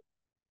responding to it.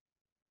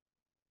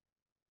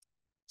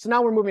 So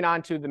now we're moving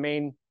on to the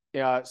main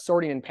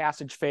sorting and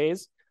passage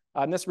phase.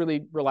 And this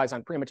really relies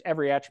on pretty much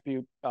every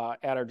attribute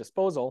at our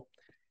disposal.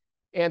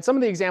 And some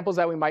of the examples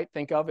that we might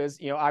think of is,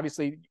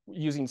 obviously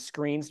using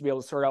screens to be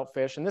able to sort out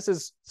fish. And this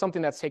is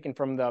something that's taken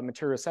from the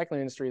material recycling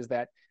industry, is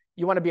that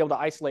you want to be able to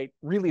isolate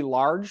really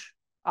large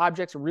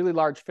objects or really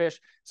large fish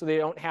so they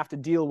don't have to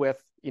deal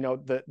with,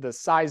 the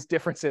size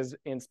differences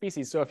in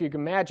species. So if you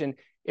can imagine,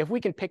 if we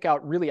can pick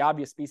out really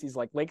obvious species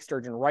like lake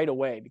sturgeon right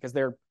away because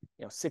they're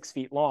 6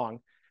 feet long,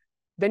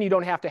 then you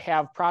don't have to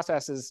have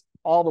processes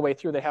all the way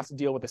through that have to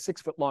deal with a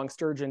 6-foot-long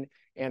sturgeon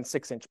and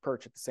 6-inch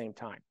perch at the same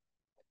time.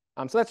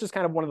 So that's just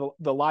kind of one of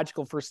the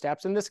logical first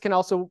steps. And this can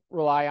also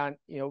rely on,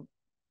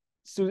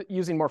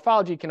 using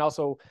morphology can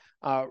also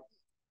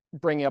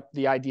bring up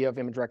the idea of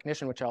image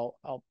recognition, which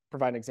I'll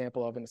provide an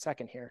example of in a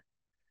second here.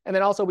 And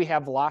then also we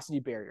have velocity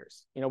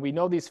barriers. We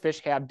know these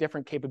fish have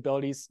different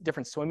capabilities,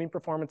 different swimming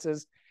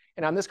performances.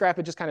 And on this graph,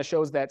 it just kind of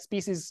shows that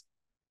species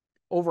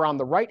over on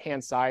the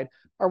right-hand side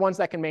are ones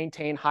that can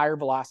maintain higher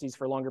velocities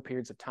for longer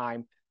periods of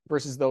time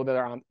versus those that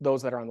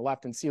are on the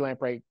left. And sea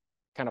lamprey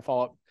kind of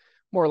fall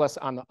more or less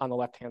on the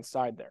left-hand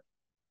side there.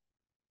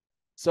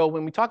 So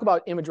when we talk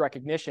about image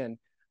recognition,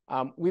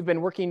 we've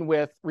been working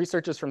with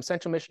researchers from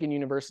Central Michigan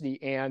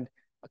University and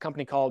a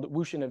company called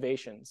Whoosh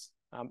Innovations.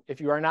 If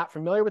you are not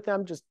familiar with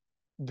them, just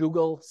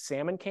Google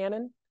salmon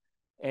cannon,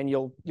 and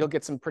you'll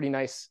get some pretty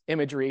nice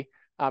imagery.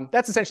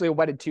 That's essentially a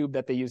wetted tube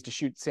that they use to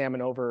shoot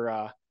salmon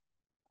over,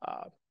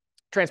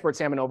 transport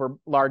salmon over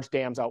large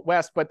dams out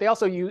west. But they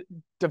also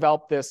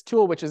developed this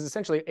tool, which is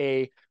essentially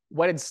a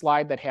wetted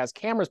slide that has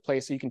cameras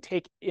placed, so you can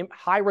take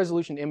high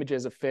resolution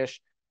images of fish.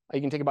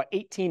 You can take about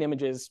 18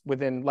 images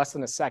within less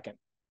than a second.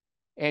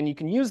 And you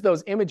can use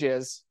those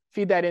images,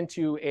 feed that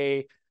into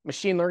a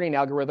machine learning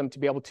algorithm to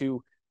be able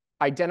to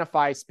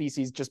identify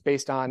species just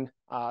based on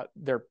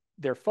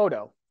their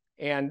photo.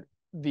 And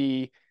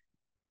the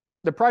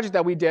project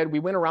that we did, we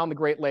went around the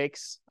Great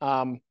Lakes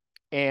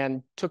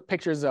and took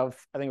pictures of,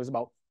 I think it was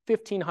about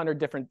 1,500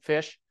 different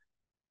fish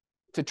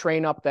to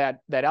train up that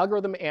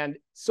algorithm. And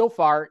so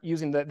far,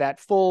 using that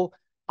full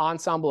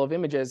ensemble of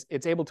images,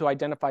 it's able to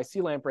identify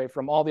sea lamprey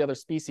from all the other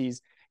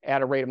species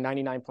at a rate of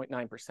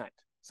 99.9%.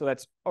 So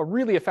that's a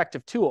really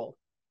effective tool.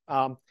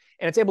 And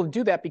it's able to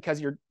do that because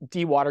you're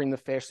dewatering the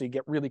fish, so you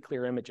get really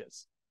clear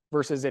images,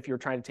 versus if you're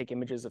trying to take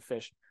images of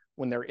fish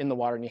when they're in the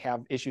water and you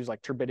have issues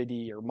like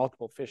turbidity or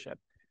multiple fish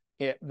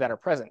that are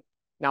present.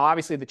 Now,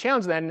 obviously, the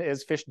challenge then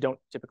is fish don't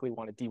typically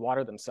want to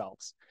dewater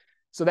themselves.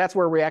 So that's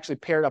where we actually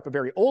paired up a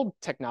very old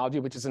technology,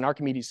 which is an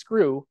Archimedes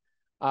screw.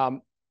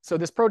 So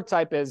this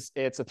prototype it's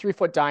a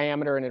 3-foot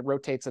diameter, and it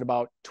rotates at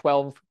about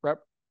 12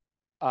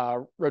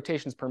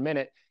 rotations per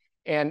minute,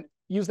 and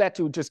use that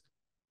to just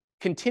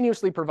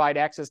continuously provide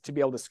access to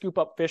be able to scoop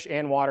up fish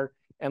and water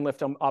and lift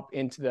them up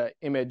into the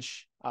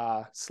image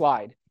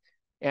slide.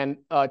 And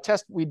a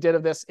test we did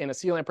of this in a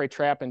sea lamprey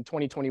trap in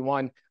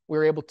 2021, we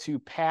were able to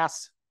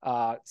pass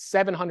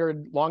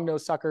 700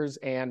 long-nosed suckers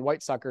and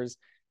white suckers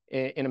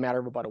in a matter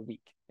of about a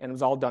week. And it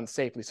was all done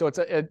safely. So it's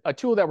a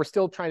tool that we're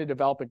still trying to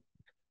develop,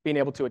 being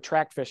able to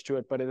attract fish to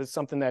it, but it is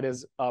something that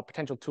is a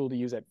potential tool to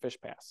use at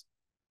FishPass.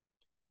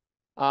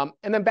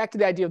 And then back to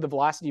the idea of the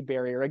velocity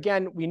barrier.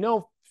 Again, we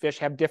know fish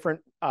have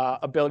different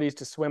abilities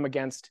to swim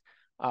against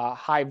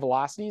high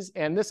velocities.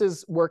 And this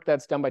is work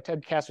that's done by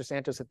Ted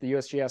Castor-Santos at the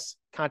USGS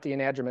Conte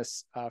and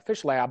Adrimus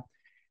Fish Lab.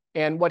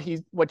 And what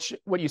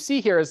you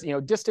see here is,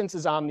 distance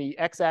is on the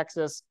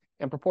x-axis,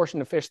 and proportion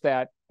of fish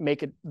that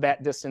make it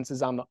that distance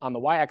is on the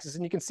y-axis.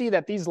 And you can see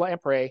that these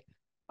lamprey,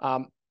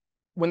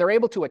 when they're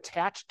able to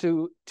attach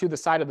to the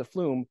side of the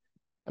flume,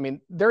 I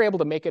mean, they're able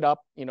to make it up,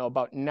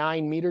 about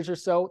 9 meters or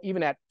so,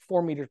 even at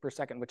 4 meters per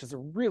second, which is a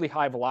really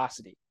high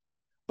velocity.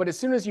 But as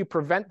soon as you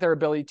prevent their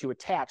ability to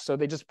attach, so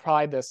they just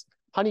apply this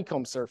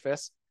honeycomb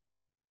surface,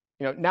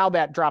 now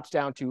that drops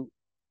down to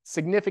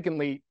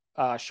significantly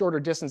shorter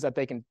distance that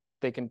they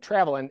can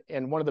travel.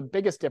 And one of the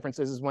biggest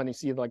differences is when you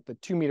see like the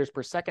 2 meters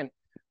per second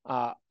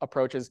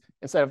approaches.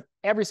 Instead of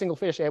every single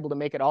fish able to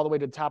make it all the way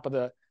to the top of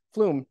the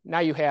flume, now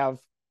you have,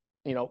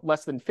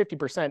 less than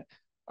 50%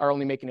 are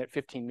only making it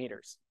 15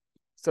 meters.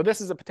 So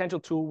this is a potential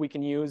tool we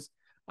can use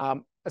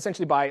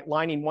essentially by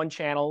lining one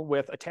channel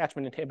with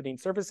attachment inhibiting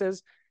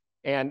surfaces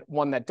and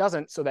one that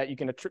doesn't, so that you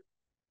can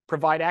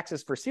provide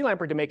access for sea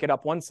lamprey to make it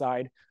up one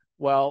side,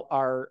 while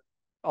our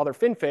other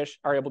finfish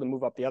are able to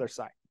move up the other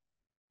side.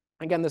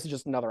 Again, this is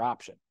just another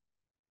option.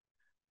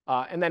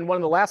 And then one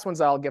of the last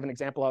ones I'll give an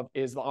example of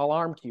is the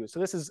alarm cue. So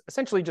this is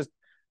essentially just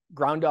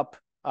ground up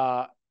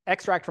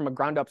extract from a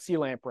ground up sea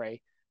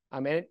lamprey.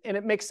 And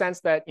it makes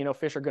sense that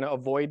fish are going to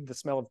avoid the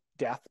smell of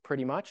death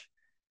pretty much.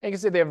 And you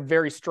can see they have a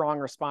very strong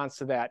response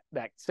to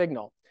that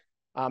signal.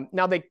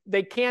 Now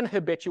they can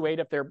habituate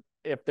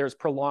if there's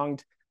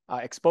prolonged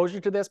exposure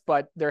to this,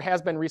 but there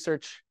has been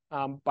research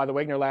by the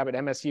Wagner lab at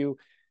MSU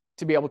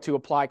to be able to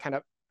apply kind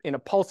of in a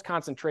pulse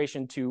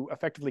concentration to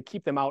effectively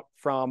keep them out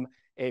from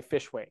a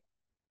fishway.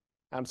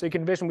 So you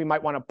can envision we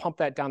might want to pump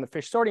that down the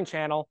fish sorting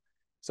channel,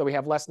 so we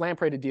have less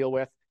lamprey to deal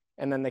with,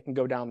 and then they can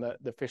go down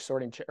the fish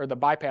sorting or the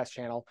bypass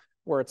channel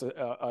where it's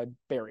a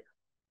barrier.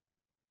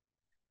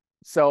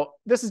 So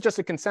this is just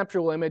a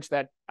conceptual image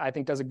that I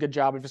think does a good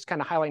job of just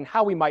kind of highlighting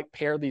how we might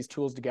pair these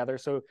tools together.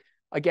 So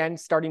again,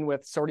 starting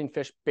with sorting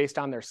fish based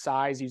on their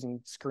size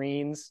using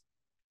screens.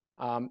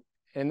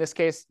 In this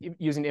case,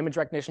 using image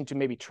recognition to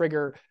maybe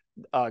trigger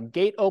a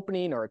gate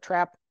opening or a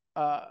trap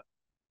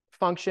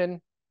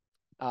function.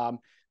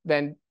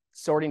 Then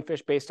sorting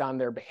fish based on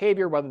their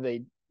behavior, whether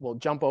they will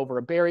jump over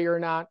a barrier or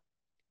not.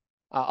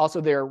 Also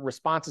their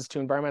responses to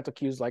environmental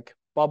cues like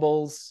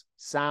bubbles,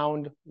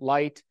 sound,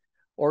 light,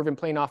 or even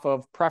playing off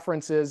of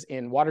preferences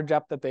in water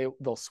depth that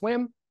they'll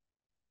swim.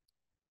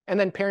 And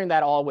then pairing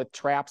that all with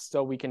traps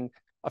so we can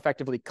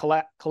effectively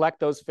collect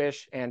those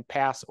fish and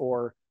pass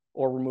or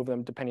remove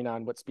them depending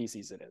on what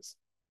species it is.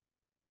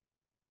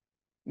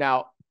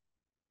 Now,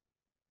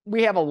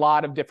 we have a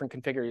lot of different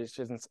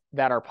configurations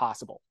that are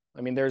possible.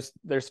 I mean, there's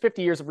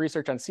 50 years of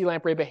research on sea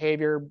lamprey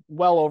behavior,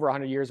 well over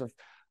 100 years of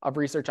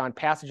research on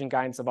passage and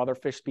guidance of other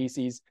fish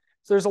species.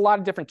 So there's a lot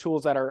of different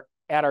tools that are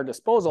at our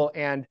disposal,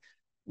 and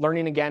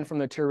learning again from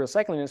the material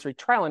recycling industry,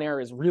 trial and error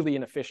is really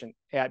inefficient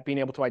at being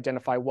able to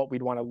identify what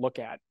we'd want to look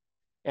at.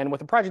 And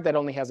with a project that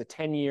only has a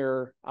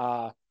 10-year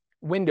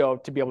window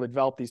to be able to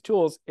develop these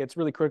tools, it's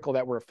really critical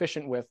that we're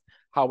efficient with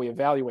how we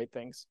evaluate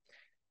things.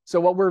 So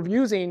what we're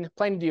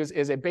planning to use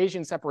is a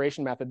Bayesian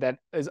separation method that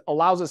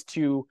allows us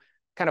to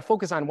kind of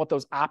focus on what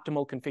those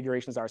optimal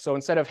configurations are. So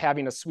instead of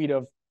having a suite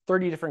of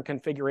 30 different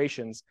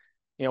configurations,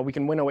 we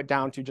can winnow it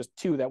down to just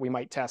 2 that we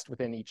might test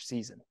within each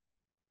season.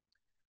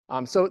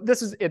 So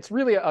it's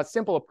really a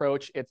simple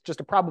approach. It's just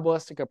a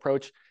probabilistic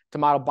approach to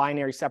model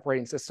binary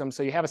separating systems.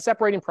 So you have a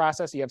separating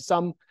process, you have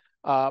some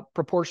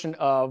proportion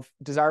of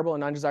desirable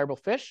and undesirable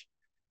fish,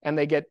 and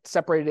they get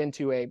separated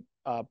into a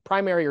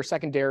primary or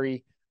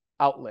secondary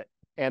outlet.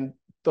 And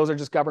those are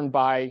just governed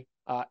by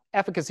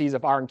efficacies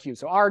of R and Q.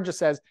 So R just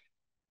says,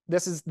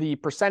 this is the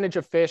percentage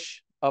of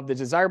fish of the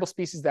desirable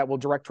species that will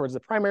direct towards the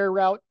primary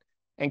route,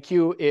 and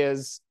Q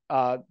is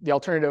the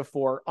alternative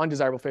for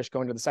undesirable fish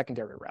going to the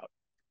secondary route.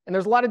 And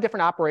there's a lot of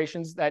different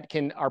operations that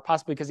are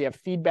possibly because you have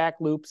feedback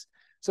loops.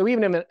 So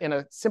even in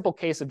a simple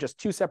case of just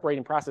two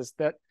separating processes,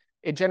 that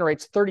it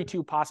generates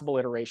 32 possible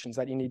iterations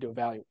that you need to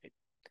evaluate.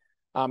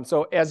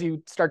 So as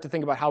you start to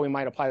think about how we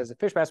might apply this at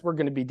FishPass, we're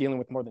going to be dealing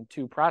with more than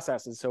two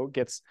processes, so it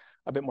gets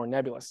a bit more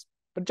nebulous.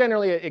 But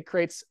generally, it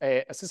creates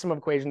a system of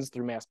equations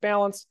through mass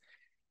balance.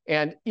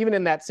 And even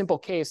in that simple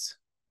case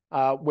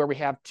where we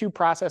have two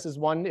processes,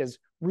 one is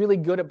really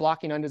good at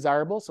blocking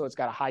undesirable, so it's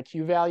got a high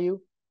Q value,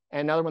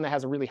 and another one that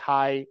has a really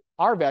high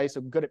R value,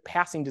 so good at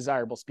passing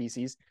desirable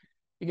species.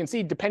 You can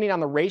see, depending on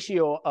the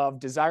ratio of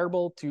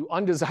desirable to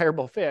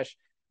undesirable fish,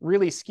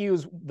 really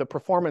skews the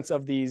performance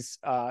of these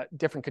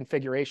different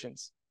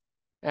configurations.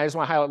 And I just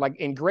want to highlight, like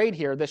in grade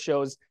here, this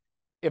shows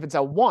if it's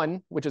a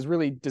 1, which is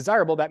really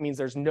desirable, that means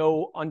there's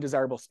no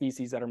undesirable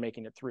species that are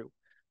making it through.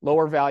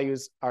 Lower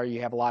values are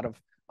you have a lot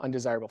of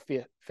undesirable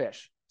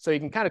fish. So you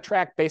can kind of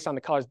track based on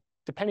the colors,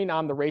 depending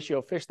on the ratio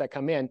of fish that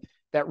come in,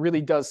 that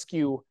really does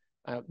skew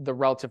the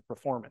relative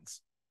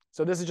performance.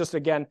 So this is just,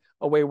 again,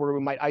 a way where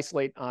we might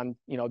isolate on,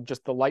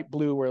 just the light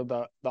blue or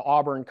the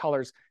auburn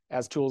colors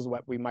as tools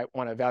what we might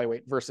want to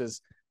evaluate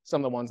versus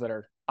some of the ones that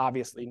are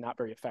obviously not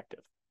very effective.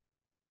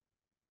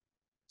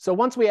 So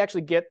once we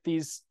actually get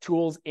these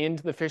tools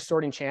into the fish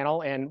sorting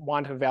channel and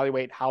want to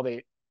evaluate how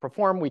they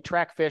perform, we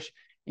track fish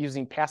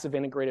using passive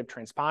integrative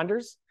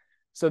transponders.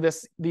 So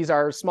these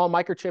are small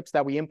microchips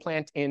that we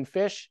implant in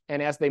fish,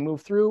 and as they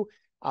move through,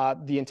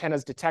 the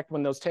antennas detect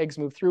when those tags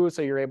move through,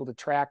 so you're able to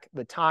track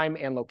the time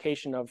and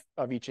location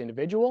of each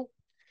individual.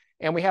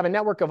 And we have a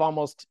network of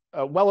almost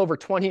well over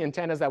 20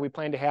 antennas that we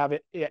plan to have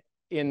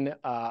in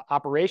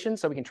operation,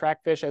 so we can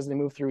track fish as they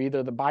move through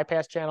either the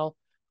bypass channel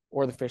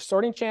or the fish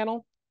sorting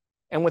channel.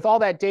 And with all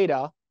that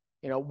data,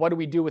 what do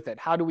we do with it?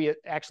 How do we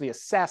actually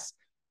assess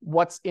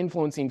what's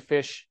influencing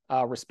fish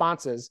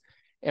responses?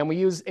 And we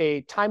use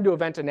a time to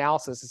event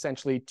analysis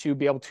essentially to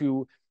be able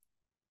to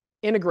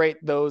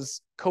integrate those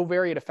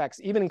covariate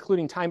effects, even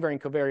including time varying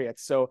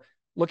covariates. So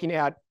looking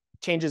at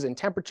changes in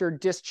temperature,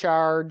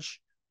 discharge,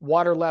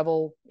 water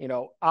level,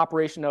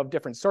 operation of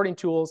different sorting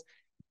tools,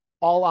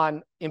 all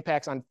on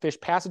impacts on fish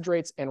passage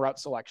rates and route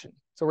selection.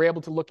 So we're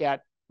able to look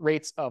at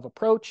rates of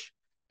approach,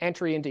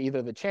 entry into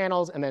either the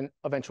channels, and then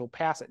eventual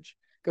passage.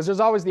 Because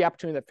there's always the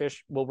opportunity that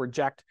fish will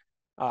reject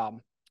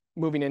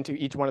moving into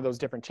each one of those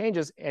different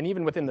changes. And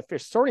even within the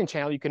fish sorting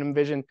channel, you can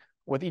envision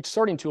with each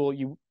sorting tool,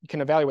 you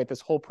can evaluate this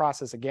whole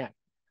process again.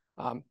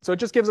 So it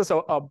just gives us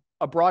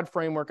a broad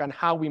framework on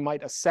how we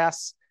might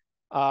assess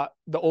the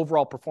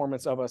overall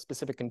performance of a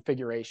specific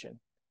configuration.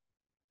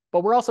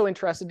 But we're also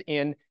interested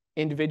in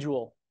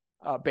individual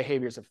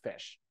behaviors of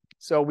fish.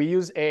 So we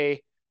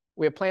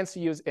have plans to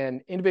use an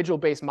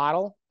individual-based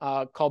model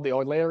called the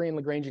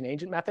Eulerian-Lagrangian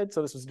agent method.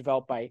 So this was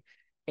developed by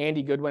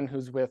Andy Goodwin,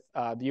 who's with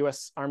the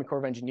U.S. Army Corps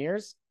of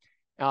Engineers.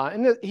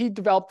 And he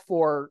developed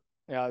for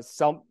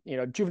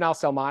juvenile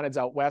salmonids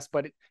out west,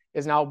 but it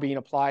is now being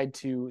applied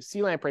to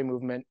sea lamprey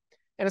movement.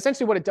 And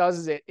essentially what it does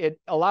is it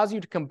allows you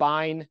to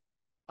combine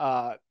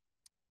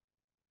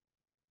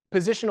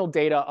positional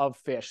data of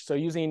fish. So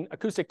using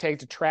acoustic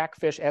tags to track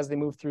fish as they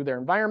move through their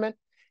environment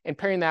and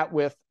pairing that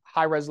with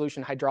high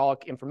resolution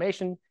hydraulic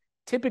information,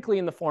 typically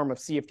in the form of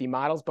CFD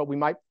models, but we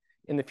might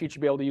in the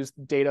future be able to use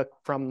data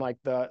from like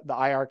the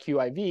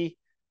IRQIV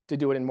to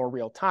do it in more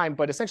real time.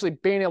 But essentially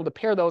being able to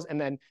pair those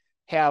and then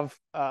have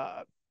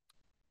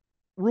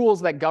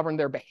rules that govern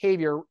their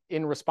behavior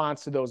in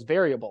response to those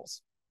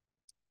variables.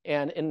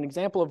 And an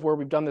example of where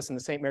we've done this in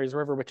the St. Mary's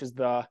River, which is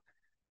the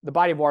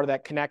body of water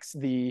that connects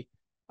the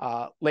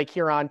Lake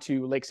Huron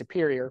to Lake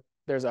Superior,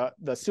 there's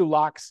the Sioux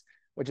Locks,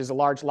 which is a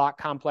large lock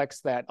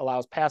complex that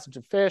allows passage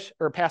of fish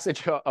or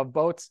passage of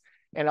boats,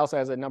 and also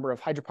has a number of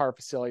hydropower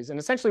facilities. And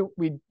essentially,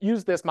 we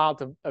use this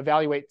model to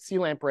evaluate sea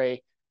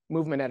lamprey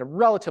movement at a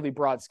relatively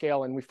broad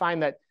scale. And we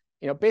find that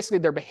basically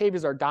their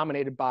behaviors are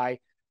dominated by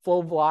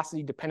flow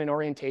velocity dependent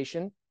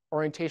orientation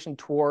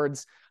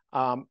towards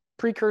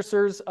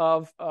precursors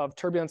of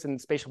turbulence and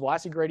spatial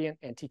velocity gradient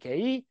and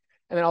TKE,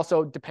 and then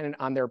also dependent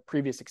on their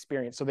previous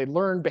experience. So they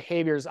learn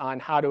behaviors on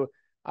how to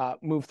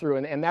move through.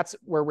 And that's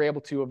where we're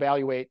able to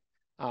evaluate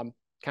kind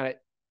of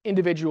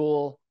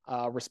individual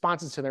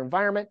responses to their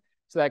environment,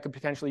 so that could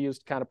potentially use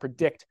to kind of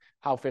predict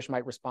how fish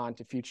might respond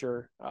to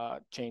future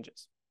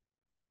changes.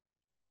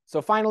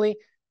 So finally,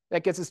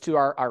 that gets us to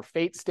our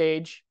fate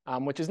stage,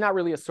 which is not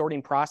really a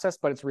sorting process,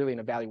 but it's really an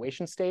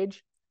evaluation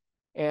stage.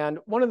 And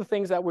one of the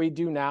things that we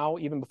do now,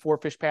 even before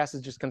FishPass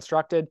is just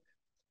constructed,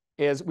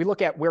 is we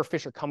look at where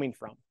fish are coming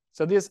from.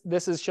 So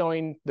this is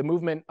showing the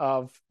movement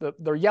of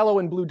the yellow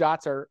and blue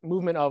dots are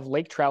movement of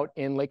lake trout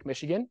in Lake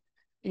Michigan.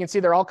 You can see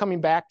they're all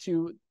coming back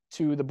to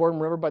the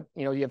Boardman River, but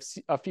you have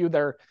a few that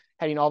are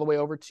heading all the way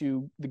over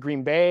to the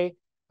Green Bay.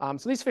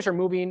 So these fish are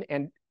moving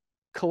and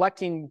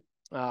collecting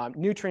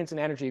nutrients and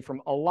energy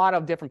from a lot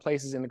of different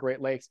places in the Great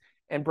Lakes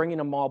and bringing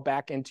them all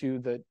back into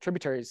the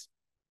tributaries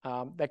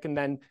that can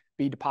then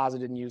be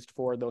deposited and used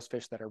for those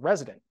fish that are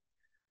resident.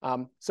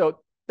 So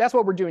that's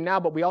what we're doing now,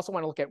 but we also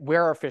want to look at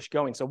where are fish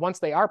going. So once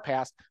they are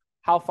passed,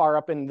 how far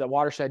up in the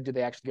watershed do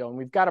they actually go? And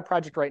we've got a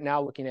project right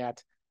now looking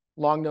at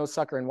long-nosed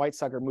sucker and white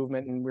sucker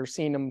movement, and we're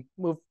seeing them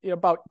move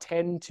about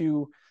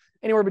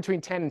anywhere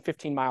between 10 and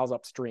 15 miles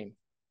upstream.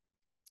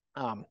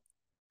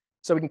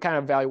 So we can kind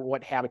of evaluate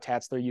what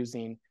habitats they're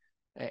using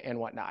and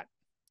whatnot.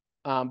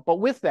 But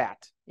with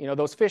that,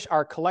 those fish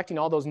are collecting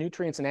all those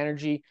nutrients and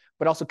energy,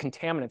 but also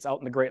contaminants out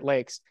in the Great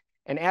Lakes.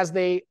 And as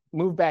they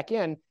move back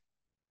in,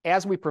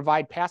 as we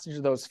provide passage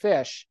to those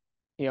fish,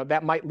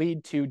 that might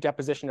lead to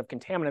deposition of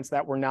contaminants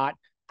that were not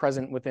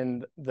present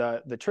within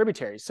the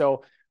tributaries.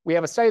 So we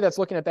have a study that's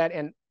looking at that,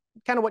 and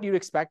kind of what you'd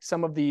expect,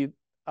 some of the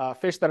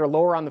fish that are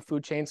lower on the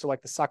food chain, so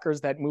like the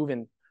suckers that move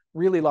in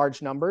really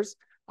large numbers,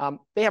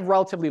 they have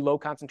relatively low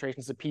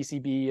concentrations of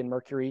PCB and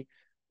mercury,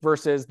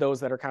 versus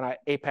those that are kind of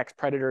apex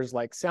predators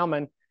like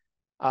salmon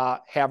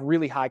have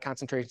really high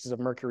concentrations of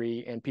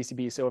mercury and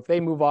PCB. So if they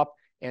move up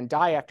and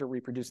die after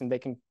reproducing, they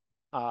can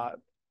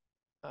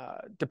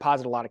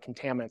deposit a lot of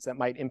contaminants that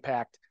might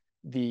impact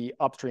the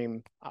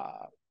upstream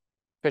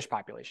fish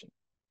population.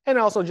 And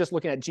also just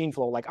looking at gene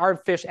flow, like are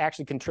fish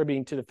actually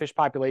contributing to the fish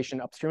population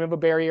upstream of a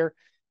barrier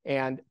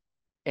and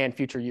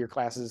future year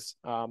classes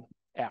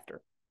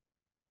after.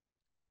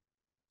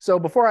 So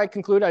before I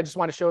conclude, I just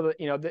want to show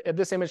that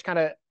this image kind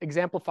of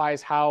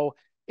exemplifies how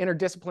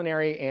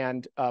interdisciplinary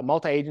and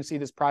multi-agency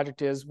this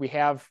project is. We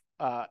have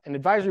an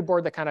advisory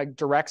board that kind of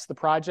directs the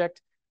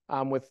project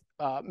with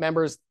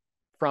members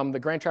from the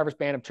Grand Traverse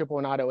Band of Chippewa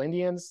and Ottawa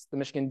Indians, the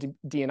Michigan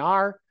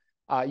DNR,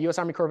 U.S.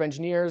 Army Corps of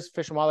Engineers,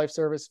 Fish and Wildlife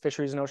Service,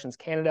 Fisheries and Oceans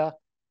Canada,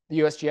 the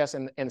USGS,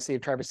 and the City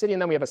of Traverse City.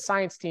 And then we have a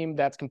science team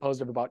that's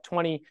composed of about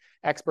 20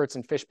 experts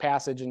in fish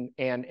passage and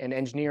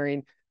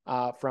engineering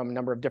from a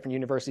number of different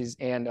universities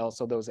and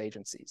also those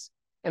agencies.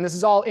 And this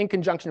is all in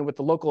conjunction with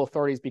the local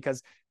authorities,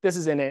 because this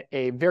is in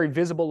a very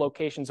visible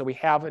location. So we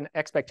have an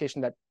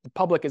expectation that the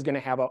public is going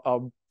to have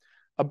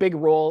a big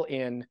role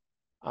in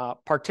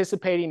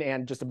participating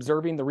and just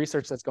observing the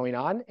research that's going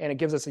on. And it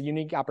gives us a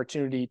unique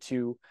opportunity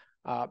to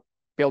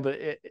be able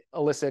to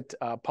elicit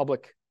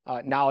public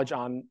knowledge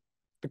on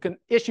the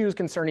issues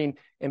concerning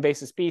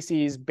invasive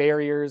species,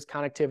 barriers,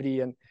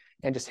 connectivity,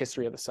 and just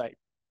history of the site.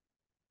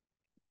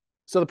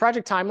 So the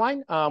project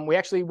timeline, we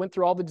actually went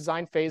through all the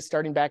design phase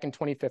starting back in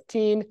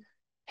 2015,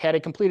 had a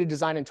completed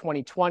design in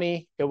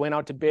 2020. It went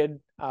out to bid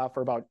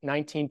for about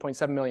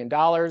 $19.7 million.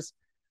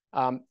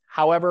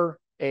 However,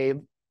 a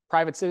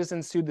private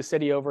citizen sued the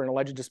city over an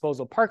alleged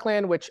disposal of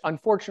parkland, which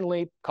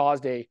unfortunately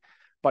caused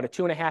about a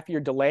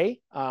 2.5-year delay.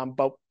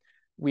 But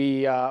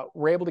we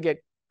were able to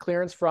get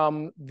clearance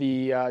from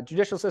the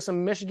judicial system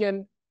in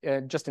Michigan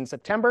just in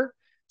September.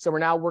 So we're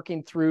now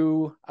working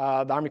through the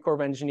Army Corps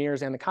of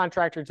Engineers and the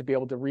contractor to be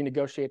able to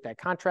renegotiate that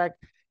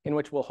contract, in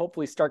which we'll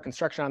hopefully start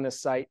construction on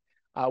this site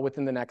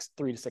within the next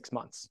 3 to 6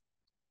 months.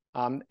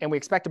 And we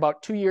expect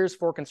about 2 years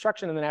for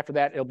construction, and then after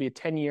that, it'll be a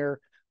 10-year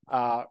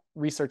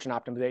research and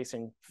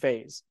optimization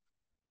phase.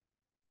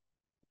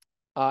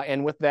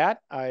 And with that,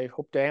 I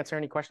hope to answer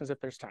any questions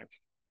if there's time.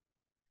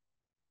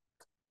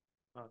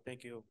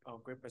 Thank you.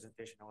 Great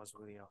presentation. That was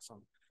really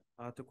awesome.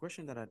 The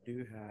question that I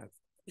do have,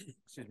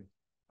 excuse me,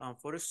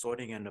 for the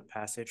sorting and the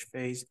passage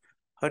phase,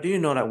 how do you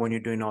know that when you're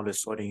doing all the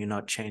sorting, you're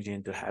not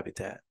changing the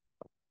habitat?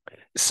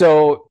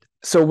 So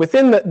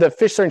within the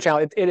fish sorting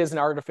channel, it is an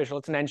artificial,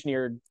 it's an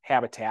engineered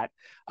habitat.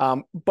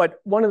 But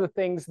one of the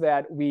things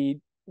that we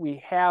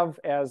have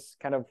as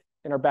kind of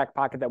in our back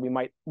pocket that we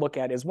might look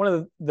at is one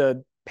of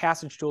the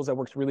passage tools that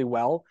works really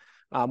well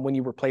when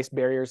you replace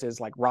barriers is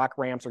like rock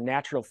ramps or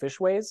natural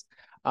fishways.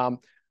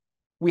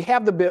 We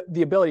have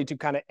the ability to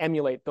kind of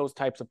emulate those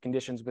types of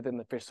conditions within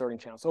the fish sorting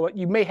channel. So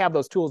you may have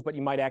those tools, but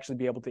you might actually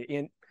be able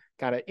to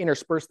kind of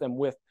intersperse them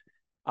with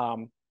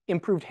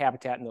improved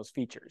habitat and those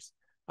features.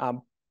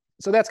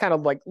 So that's kind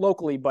of like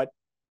locally, but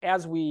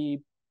as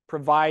we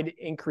provide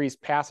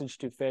increased passage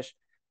to fish,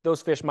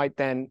 those fish might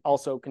then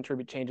also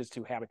contribute changes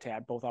to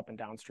habitat, both up and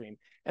downstream.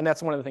 And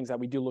that's one of the things that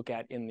we do look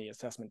at in the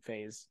assessment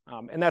phase.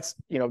 And that's,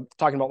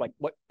 talking about like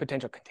what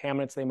potential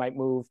contaminants they might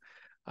move,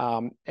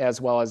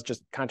 as well as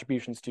just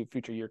contributions to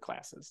future year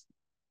classes.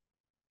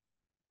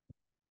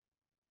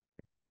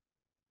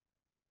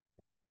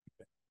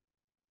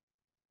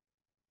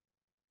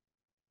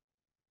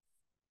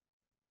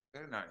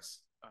 Very nice.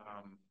 I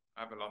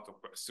have a lot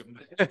of questions.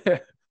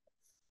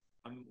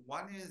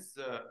 One is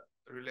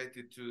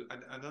related to,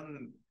 I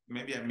don't,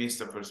 maybe I missed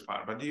the first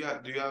part, but do you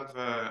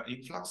have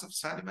influx of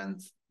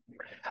sediment?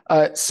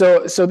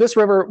 So this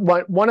river,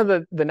 one of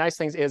the nice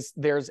things is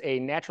there's a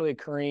naturally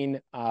occurring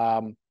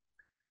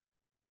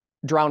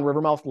drowned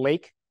rivermouth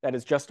lake that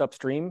is just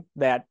upstream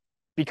that,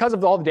 because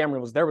of all the dam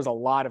removals, there was a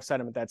lot of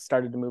sediment that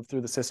started to move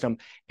through the system.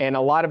 And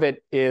a lot of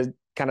it is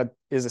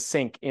a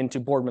sink into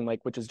Boardman Lake,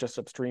 which is just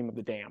upstream of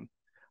the dam.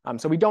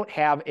 So we don't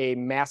have a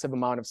massive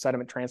amount of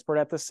sediment transport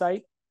at this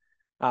site.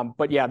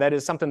 But yeah, that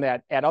is something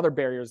that at other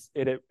barriers,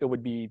 it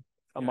would be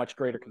a much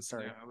greater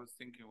concern. I was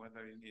thinking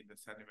whether you need the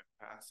sediment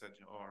passage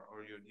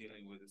or you're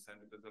dealing with the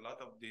sediment, because a lot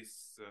of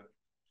these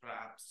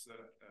traps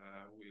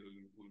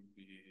will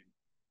be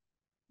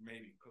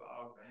maybe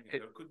clogged. I mean,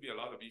 there could be a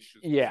lot of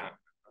issues. Yeah,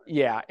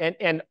 yeah,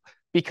 and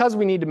because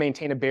we need to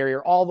maintain a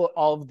barrier, all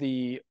of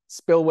the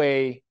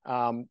spillway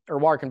or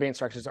water conveyance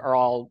structures are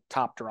all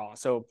top draw.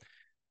 So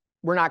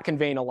we're not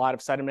conveying a lot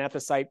of sediment at the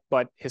site,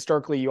 but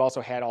historically you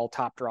also had all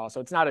top draw. So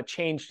it's not a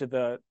change to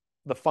the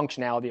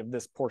functionality of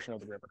this portion of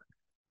the river.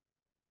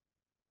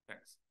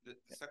 Thanks. The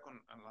second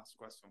and last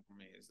question for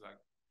me is like,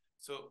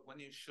 so when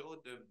you showed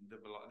the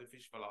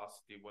fish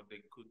velocity, what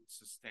they could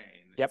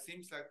sustain, yep. It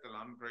seems like the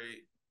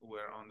lamprey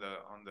were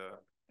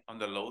on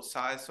the low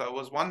side. So I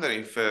was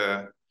wondering if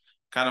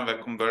kind of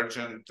a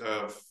convergent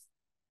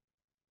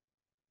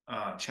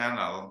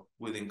channel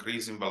with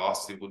increasing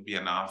velocity would be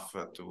enough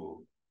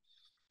to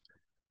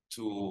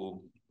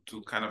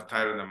kind of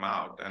tire them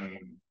out. And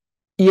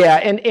yeah,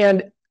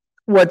 and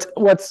what's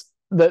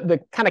the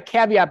kind of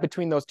caveat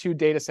between those two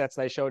data sets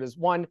that I showed is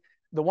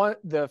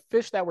the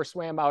fish that were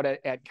swam out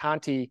at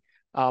Conti,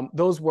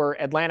 those were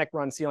Atlantic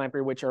run sea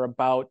lamprey, which are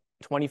about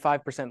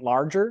 25%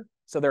 larger.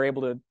 So they're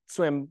able to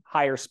swim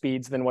higher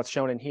speeds than what's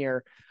shown in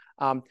here.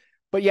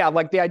 But yeah,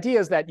 like the idea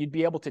is that you'd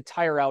be able to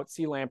tire out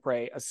sea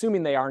lamprey,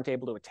 assuming they aren't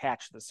able to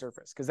attach to the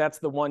surface, because that's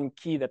the one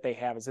key that they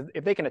have is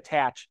if they can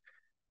attach,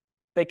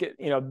 they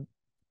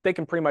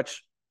can pretty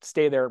much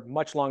stay there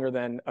much longer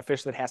than a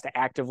fish that has to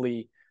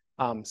actively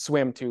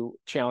swim to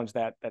challenge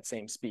that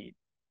same speed.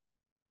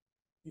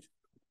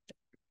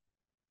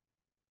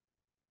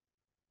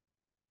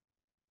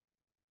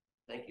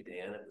 Thank you,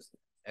 Dan. It was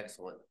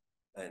excellent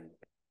and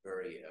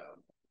very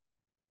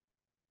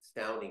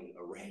astounding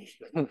array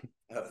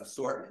of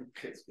assortment.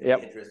 It's going to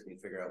be interesting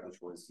to figure out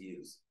which ones to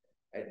use.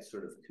 I had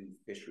sort of two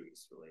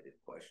fisheries related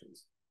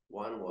questions.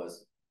 One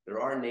was,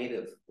 there are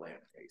native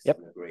lampreys in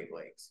the Great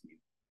Lakes. You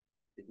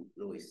didn't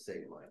really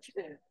say much.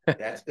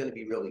 That's going to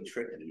be really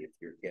tricky if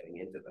you're getting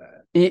into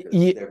that.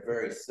 They're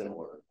very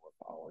similar in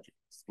morphology,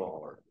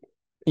 smaller.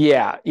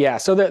 Yeah.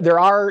 So there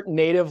are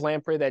native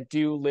lamprey that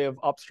do live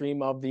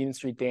upstream of the Union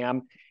Street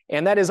Dam.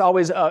 And that is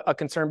always a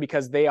concern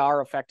because they are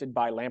affected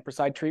by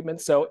lampricide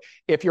treatment. So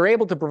if you're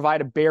able to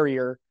provide a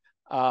barrier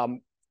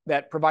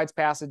that provides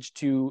passage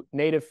to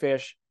native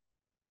fish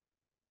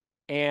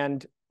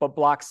but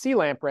blocks sea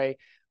lamprey,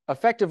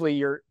 effectively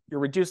you're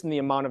reducing the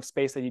amount of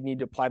space that you need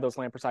to apply those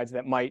lampricides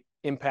that might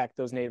impact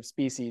those native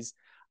species.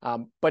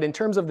 But in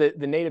terms of the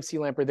native sea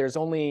lamprey, there's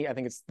only, I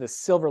think it's the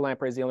silver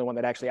lamprey is the only one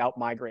that actually out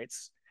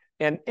migrates.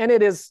 And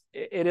it is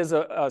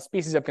a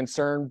species of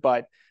concern,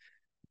 but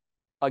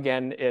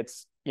again,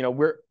 it's,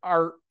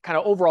 our kind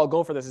of overall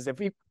goal for this is if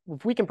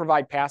we can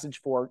provide passage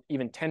for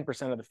even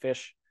 10% of the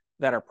fish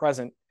that are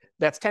present,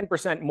 that's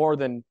 10% more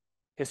than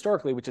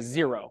historically, which is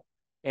 0.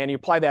 And you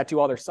apply that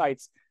to other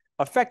sites,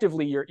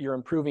 effectively you're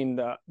improving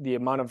the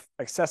amount of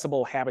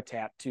accessible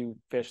habitat to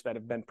fish that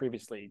have been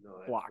previously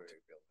blocked.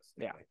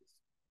 Yeah.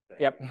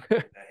 Yep. I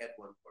had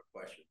one more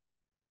question,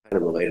 kind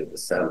of related to the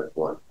sediment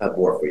one. I have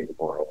more for you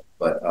tomorrow,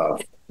 but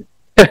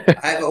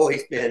I've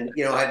always been,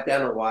 I've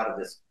done a lot of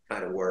this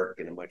kind of work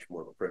in a much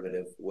more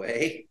primitive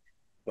way,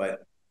 but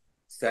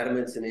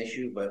sediment's an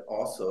issue, but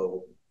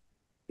also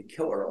the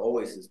killer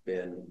always has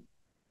been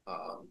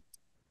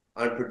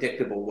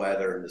unpredictable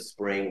weather in the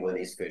spring when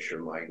these fish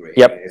are migrating.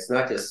 Yep. It's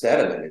not just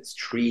sediment, it's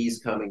trees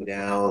coming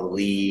down,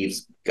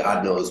 leaves,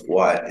 God knows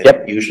what.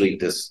 And usually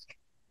just,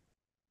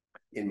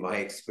 in my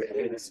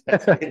experience,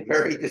 it's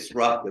very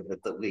disruptive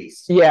at the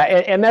least. Yeah,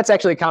 and that's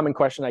actually a common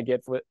question I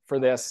get for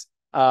this.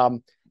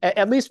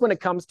 At least when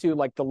it comes to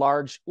like the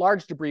large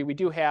debris, we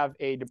do have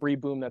a debris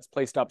boom that's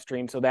placed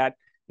upstream, so that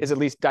is at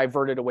least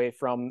diverted away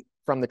from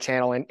the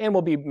channel and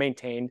will be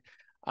maintained.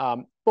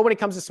 But when it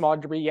comes to small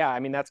debris, yeah, I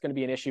mean that's going to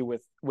be an issue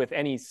with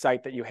any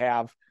site that you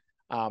have.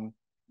 And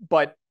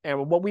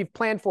what we've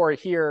planned for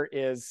here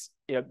is,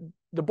 the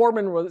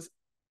Boardman was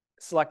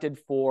selected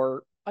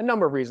for a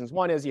number of reasons.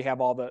 One is you have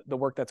all the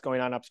work that's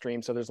going on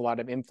upstream, so there's a lot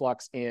of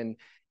influx in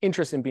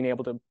interest in being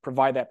able to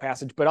provide that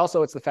passage, but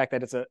also it's the fact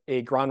that it's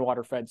a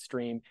groundwater fed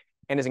stream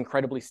and is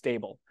incredibly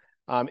stable.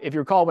 If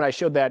you recall, when I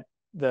showed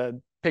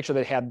the picture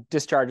that had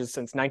discharges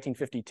since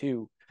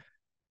 1952,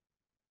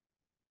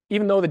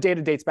 even though the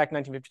data dates back to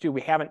 1952,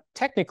 we haven't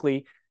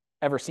technically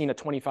ever seen a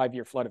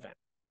 25-year flood event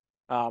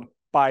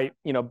by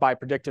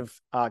predictive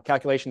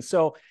calculations.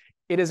 So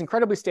it is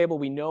incredibly stable.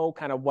 We know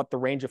kind of what the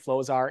range of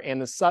flows are,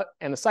 and the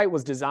site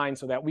was designed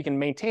so that we can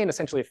maintain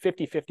essentially a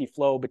 50-50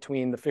 flow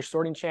between the fish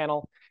sorting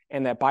channel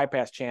and that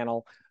bypass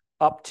channel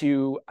up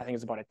to, I think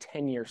it's about a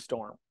 10-year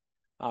storm.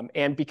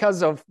 And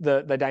because of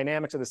the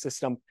dynamics of the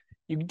system,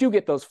 you do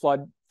get those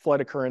flood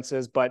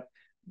occurrences, but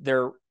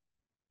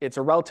it's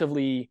a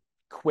relatively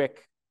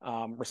quick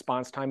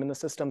response time in the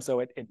system. So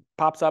it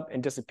pops up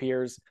and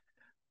disappears,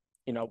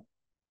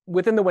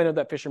 within the window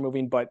that fish are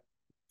moving, but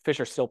fish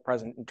are still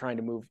present and trying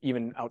to move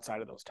even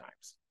outside of those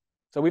times.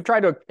 So we've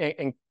tried to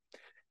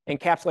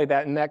encapsulate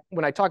that. And that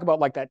when I talk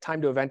about like that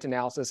time to event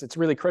analysis, it's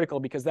really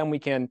critical because then we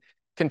can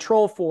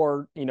control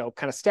for,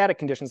 kind of static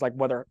conditions, like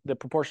whether the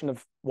proportion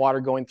of water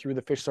going through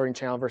the fish sorting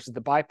channel versus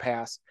the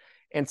bypass,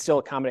 and still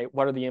accommodate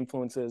what are the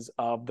influences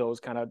of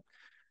those kind of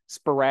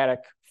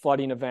sporadic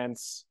flooding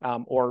events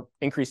or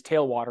increased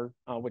tailwater,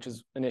 which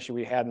is an issue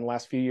we had in the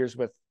last few years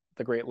with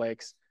the Great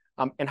Lakes,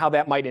 and how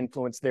that might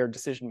influence their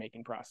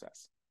decision-making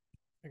process.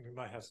 I think we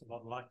might have some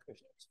online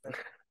questions.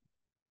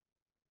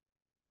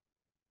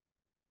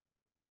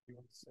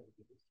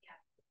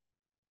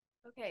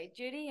 Okay,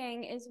 Judy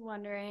Yang is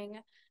wondering,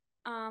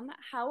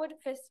 how would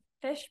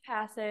fish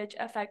passage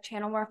affect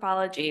channel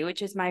morphology,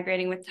 which is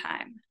migrating with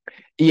time?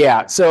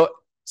 Yeah, so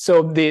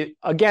the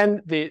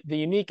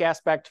unique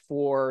aspect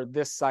for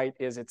this site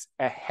is it's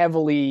a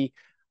heavily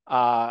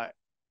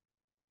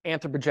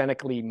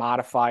anthropogenically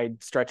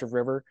modified stretch of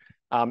river.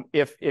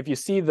 If you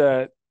see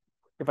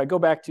if I go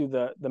back to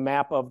the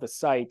map of the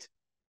site,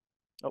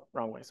 oh,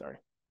 wrong way, sorry.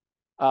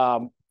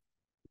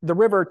 The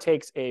river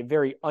takes a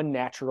very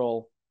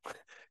unnatural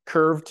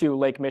curve to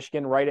Lake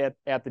Michigan right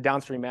at the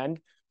downstream end.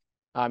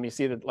 You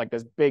see that like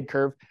this big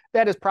curve.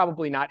 That is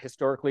probably not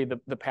historically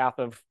the path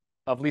of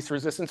least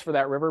resistance for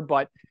that river,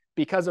 but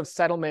because of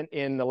settlement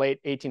in the late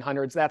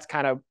 1800s, that's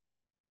kind of,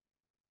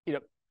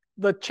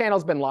 the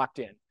channel's been locked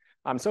in.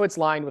 So it's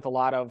lined with a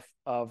lot of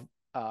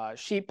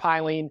sheep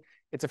piling.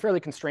 It's a fairly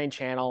constrained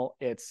channel.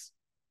 It's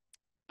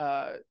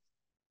not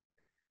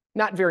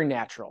very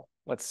natural,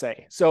 let's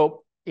say.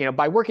 So,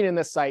 by working in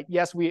this site,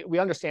 yes, we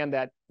understand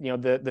that,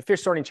 the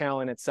fish sorting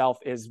channel in itself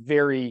is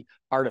very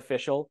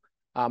artificial,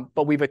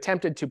 but we've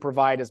attempted to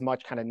provide as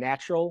much kind of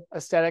natural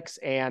aesthetics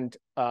and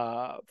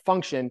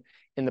function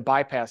in the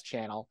bypass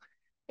channel.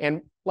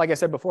 And like I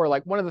said before,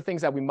 like one of the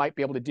things that we might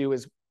be able to do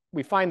is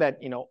we find that,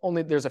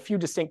 only there's a few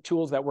distinct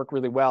tools that work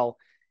really well.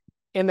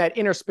 In that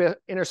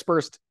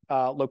interspersed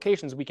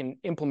locations, we can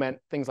implement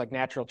things like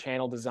natural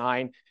channel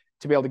design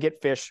to be able to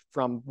get fish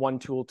from one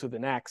tool to the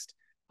next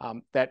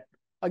that,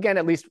 again,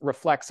 at least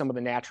reflects some of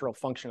the natural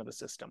function of the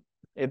system.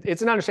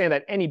 It's an understanding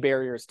that any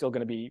barrier is still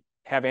going to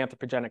have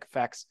anthropogenic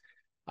effects.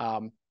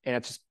 And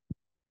it's just,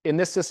 in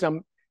this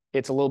system,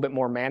 it's a little bit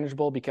more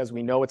manageable because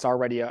we know it's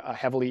already a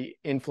heavily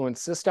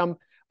influenced system.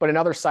 But in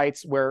other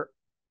sites where,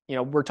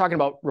 we're talking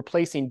about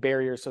replacing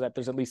barriers so that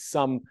there's at least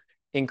some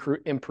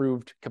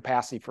improved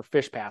capacity for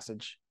fish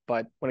passage.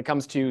 But when it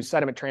comes to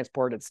sediment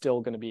transport, it's still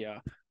going to be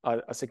a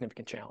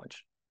significant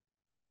challenge.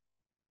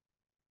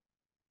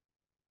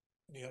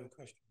 Any other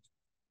questions?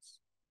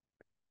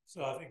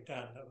 So I think,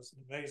 Dan, that was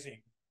an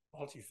amazing,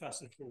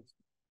 multifaceted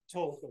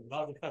talk, a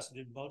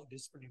multifaceted,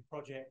 multidisciplinary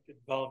project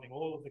involving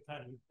all of the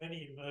kind of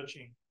many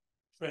emerging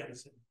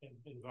trends in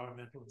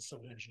environmental and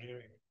civil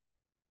engineering.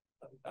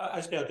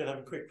 Actually, I did have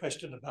a quick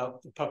question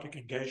about the public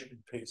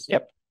engagement piece.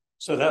 Yep.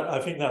 So that I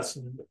think that's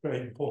a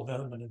very important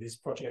element of these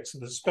projects,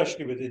 and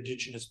especially with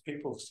Indigenous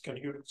peoples. Can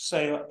you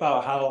say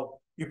about how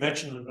you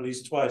mentioned them at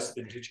least twice,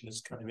 the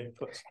Indigenous kind of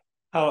inputs?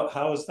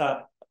 How is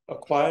that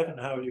acquired, and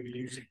how are you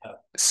using that?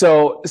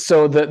 So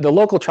the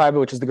local tribe,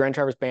 which is the Grand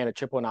Traverse Band of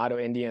Chippewa and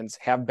Ottaway Indians,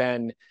 have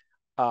been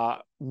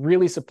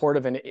really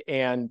supportive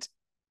and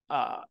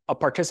a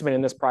participant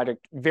in this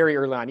project very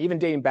early on, even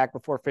dating back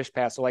before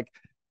FishPass. So like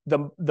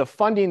the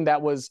funding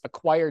that was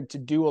acquired to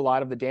do a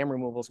lot of the dam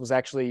removals was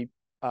actually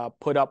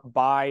put up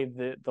by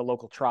the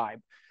local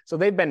tribe. So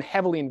they've been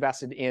heavily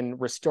invested in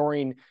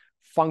restoring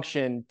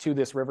function to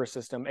this river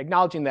system,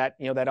 acknowledging that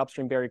that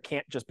upstream barrier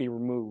can't just be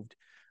removed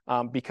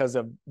because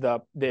of the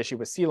issue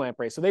with sea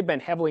lamprey. So they've been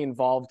heavily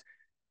involved,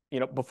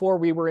 before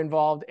we were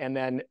involved, and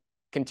then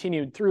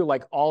continued through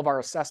like all of our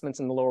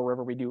assessments in the lower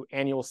river. We do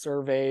annual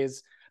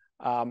surveys.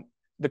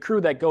 The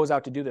crew that goes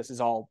out to do this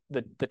is all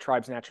the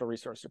tribe's natural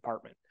resource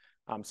department.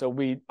 So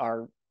we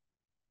are,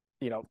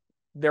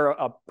 they're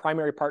a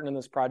primary partner in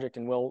this project,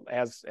 and will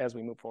as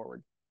we move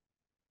forward.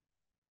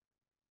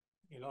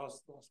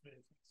 Last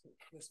minute.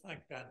 Let's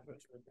thank Dan for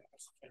his.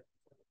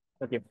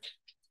 Thank you.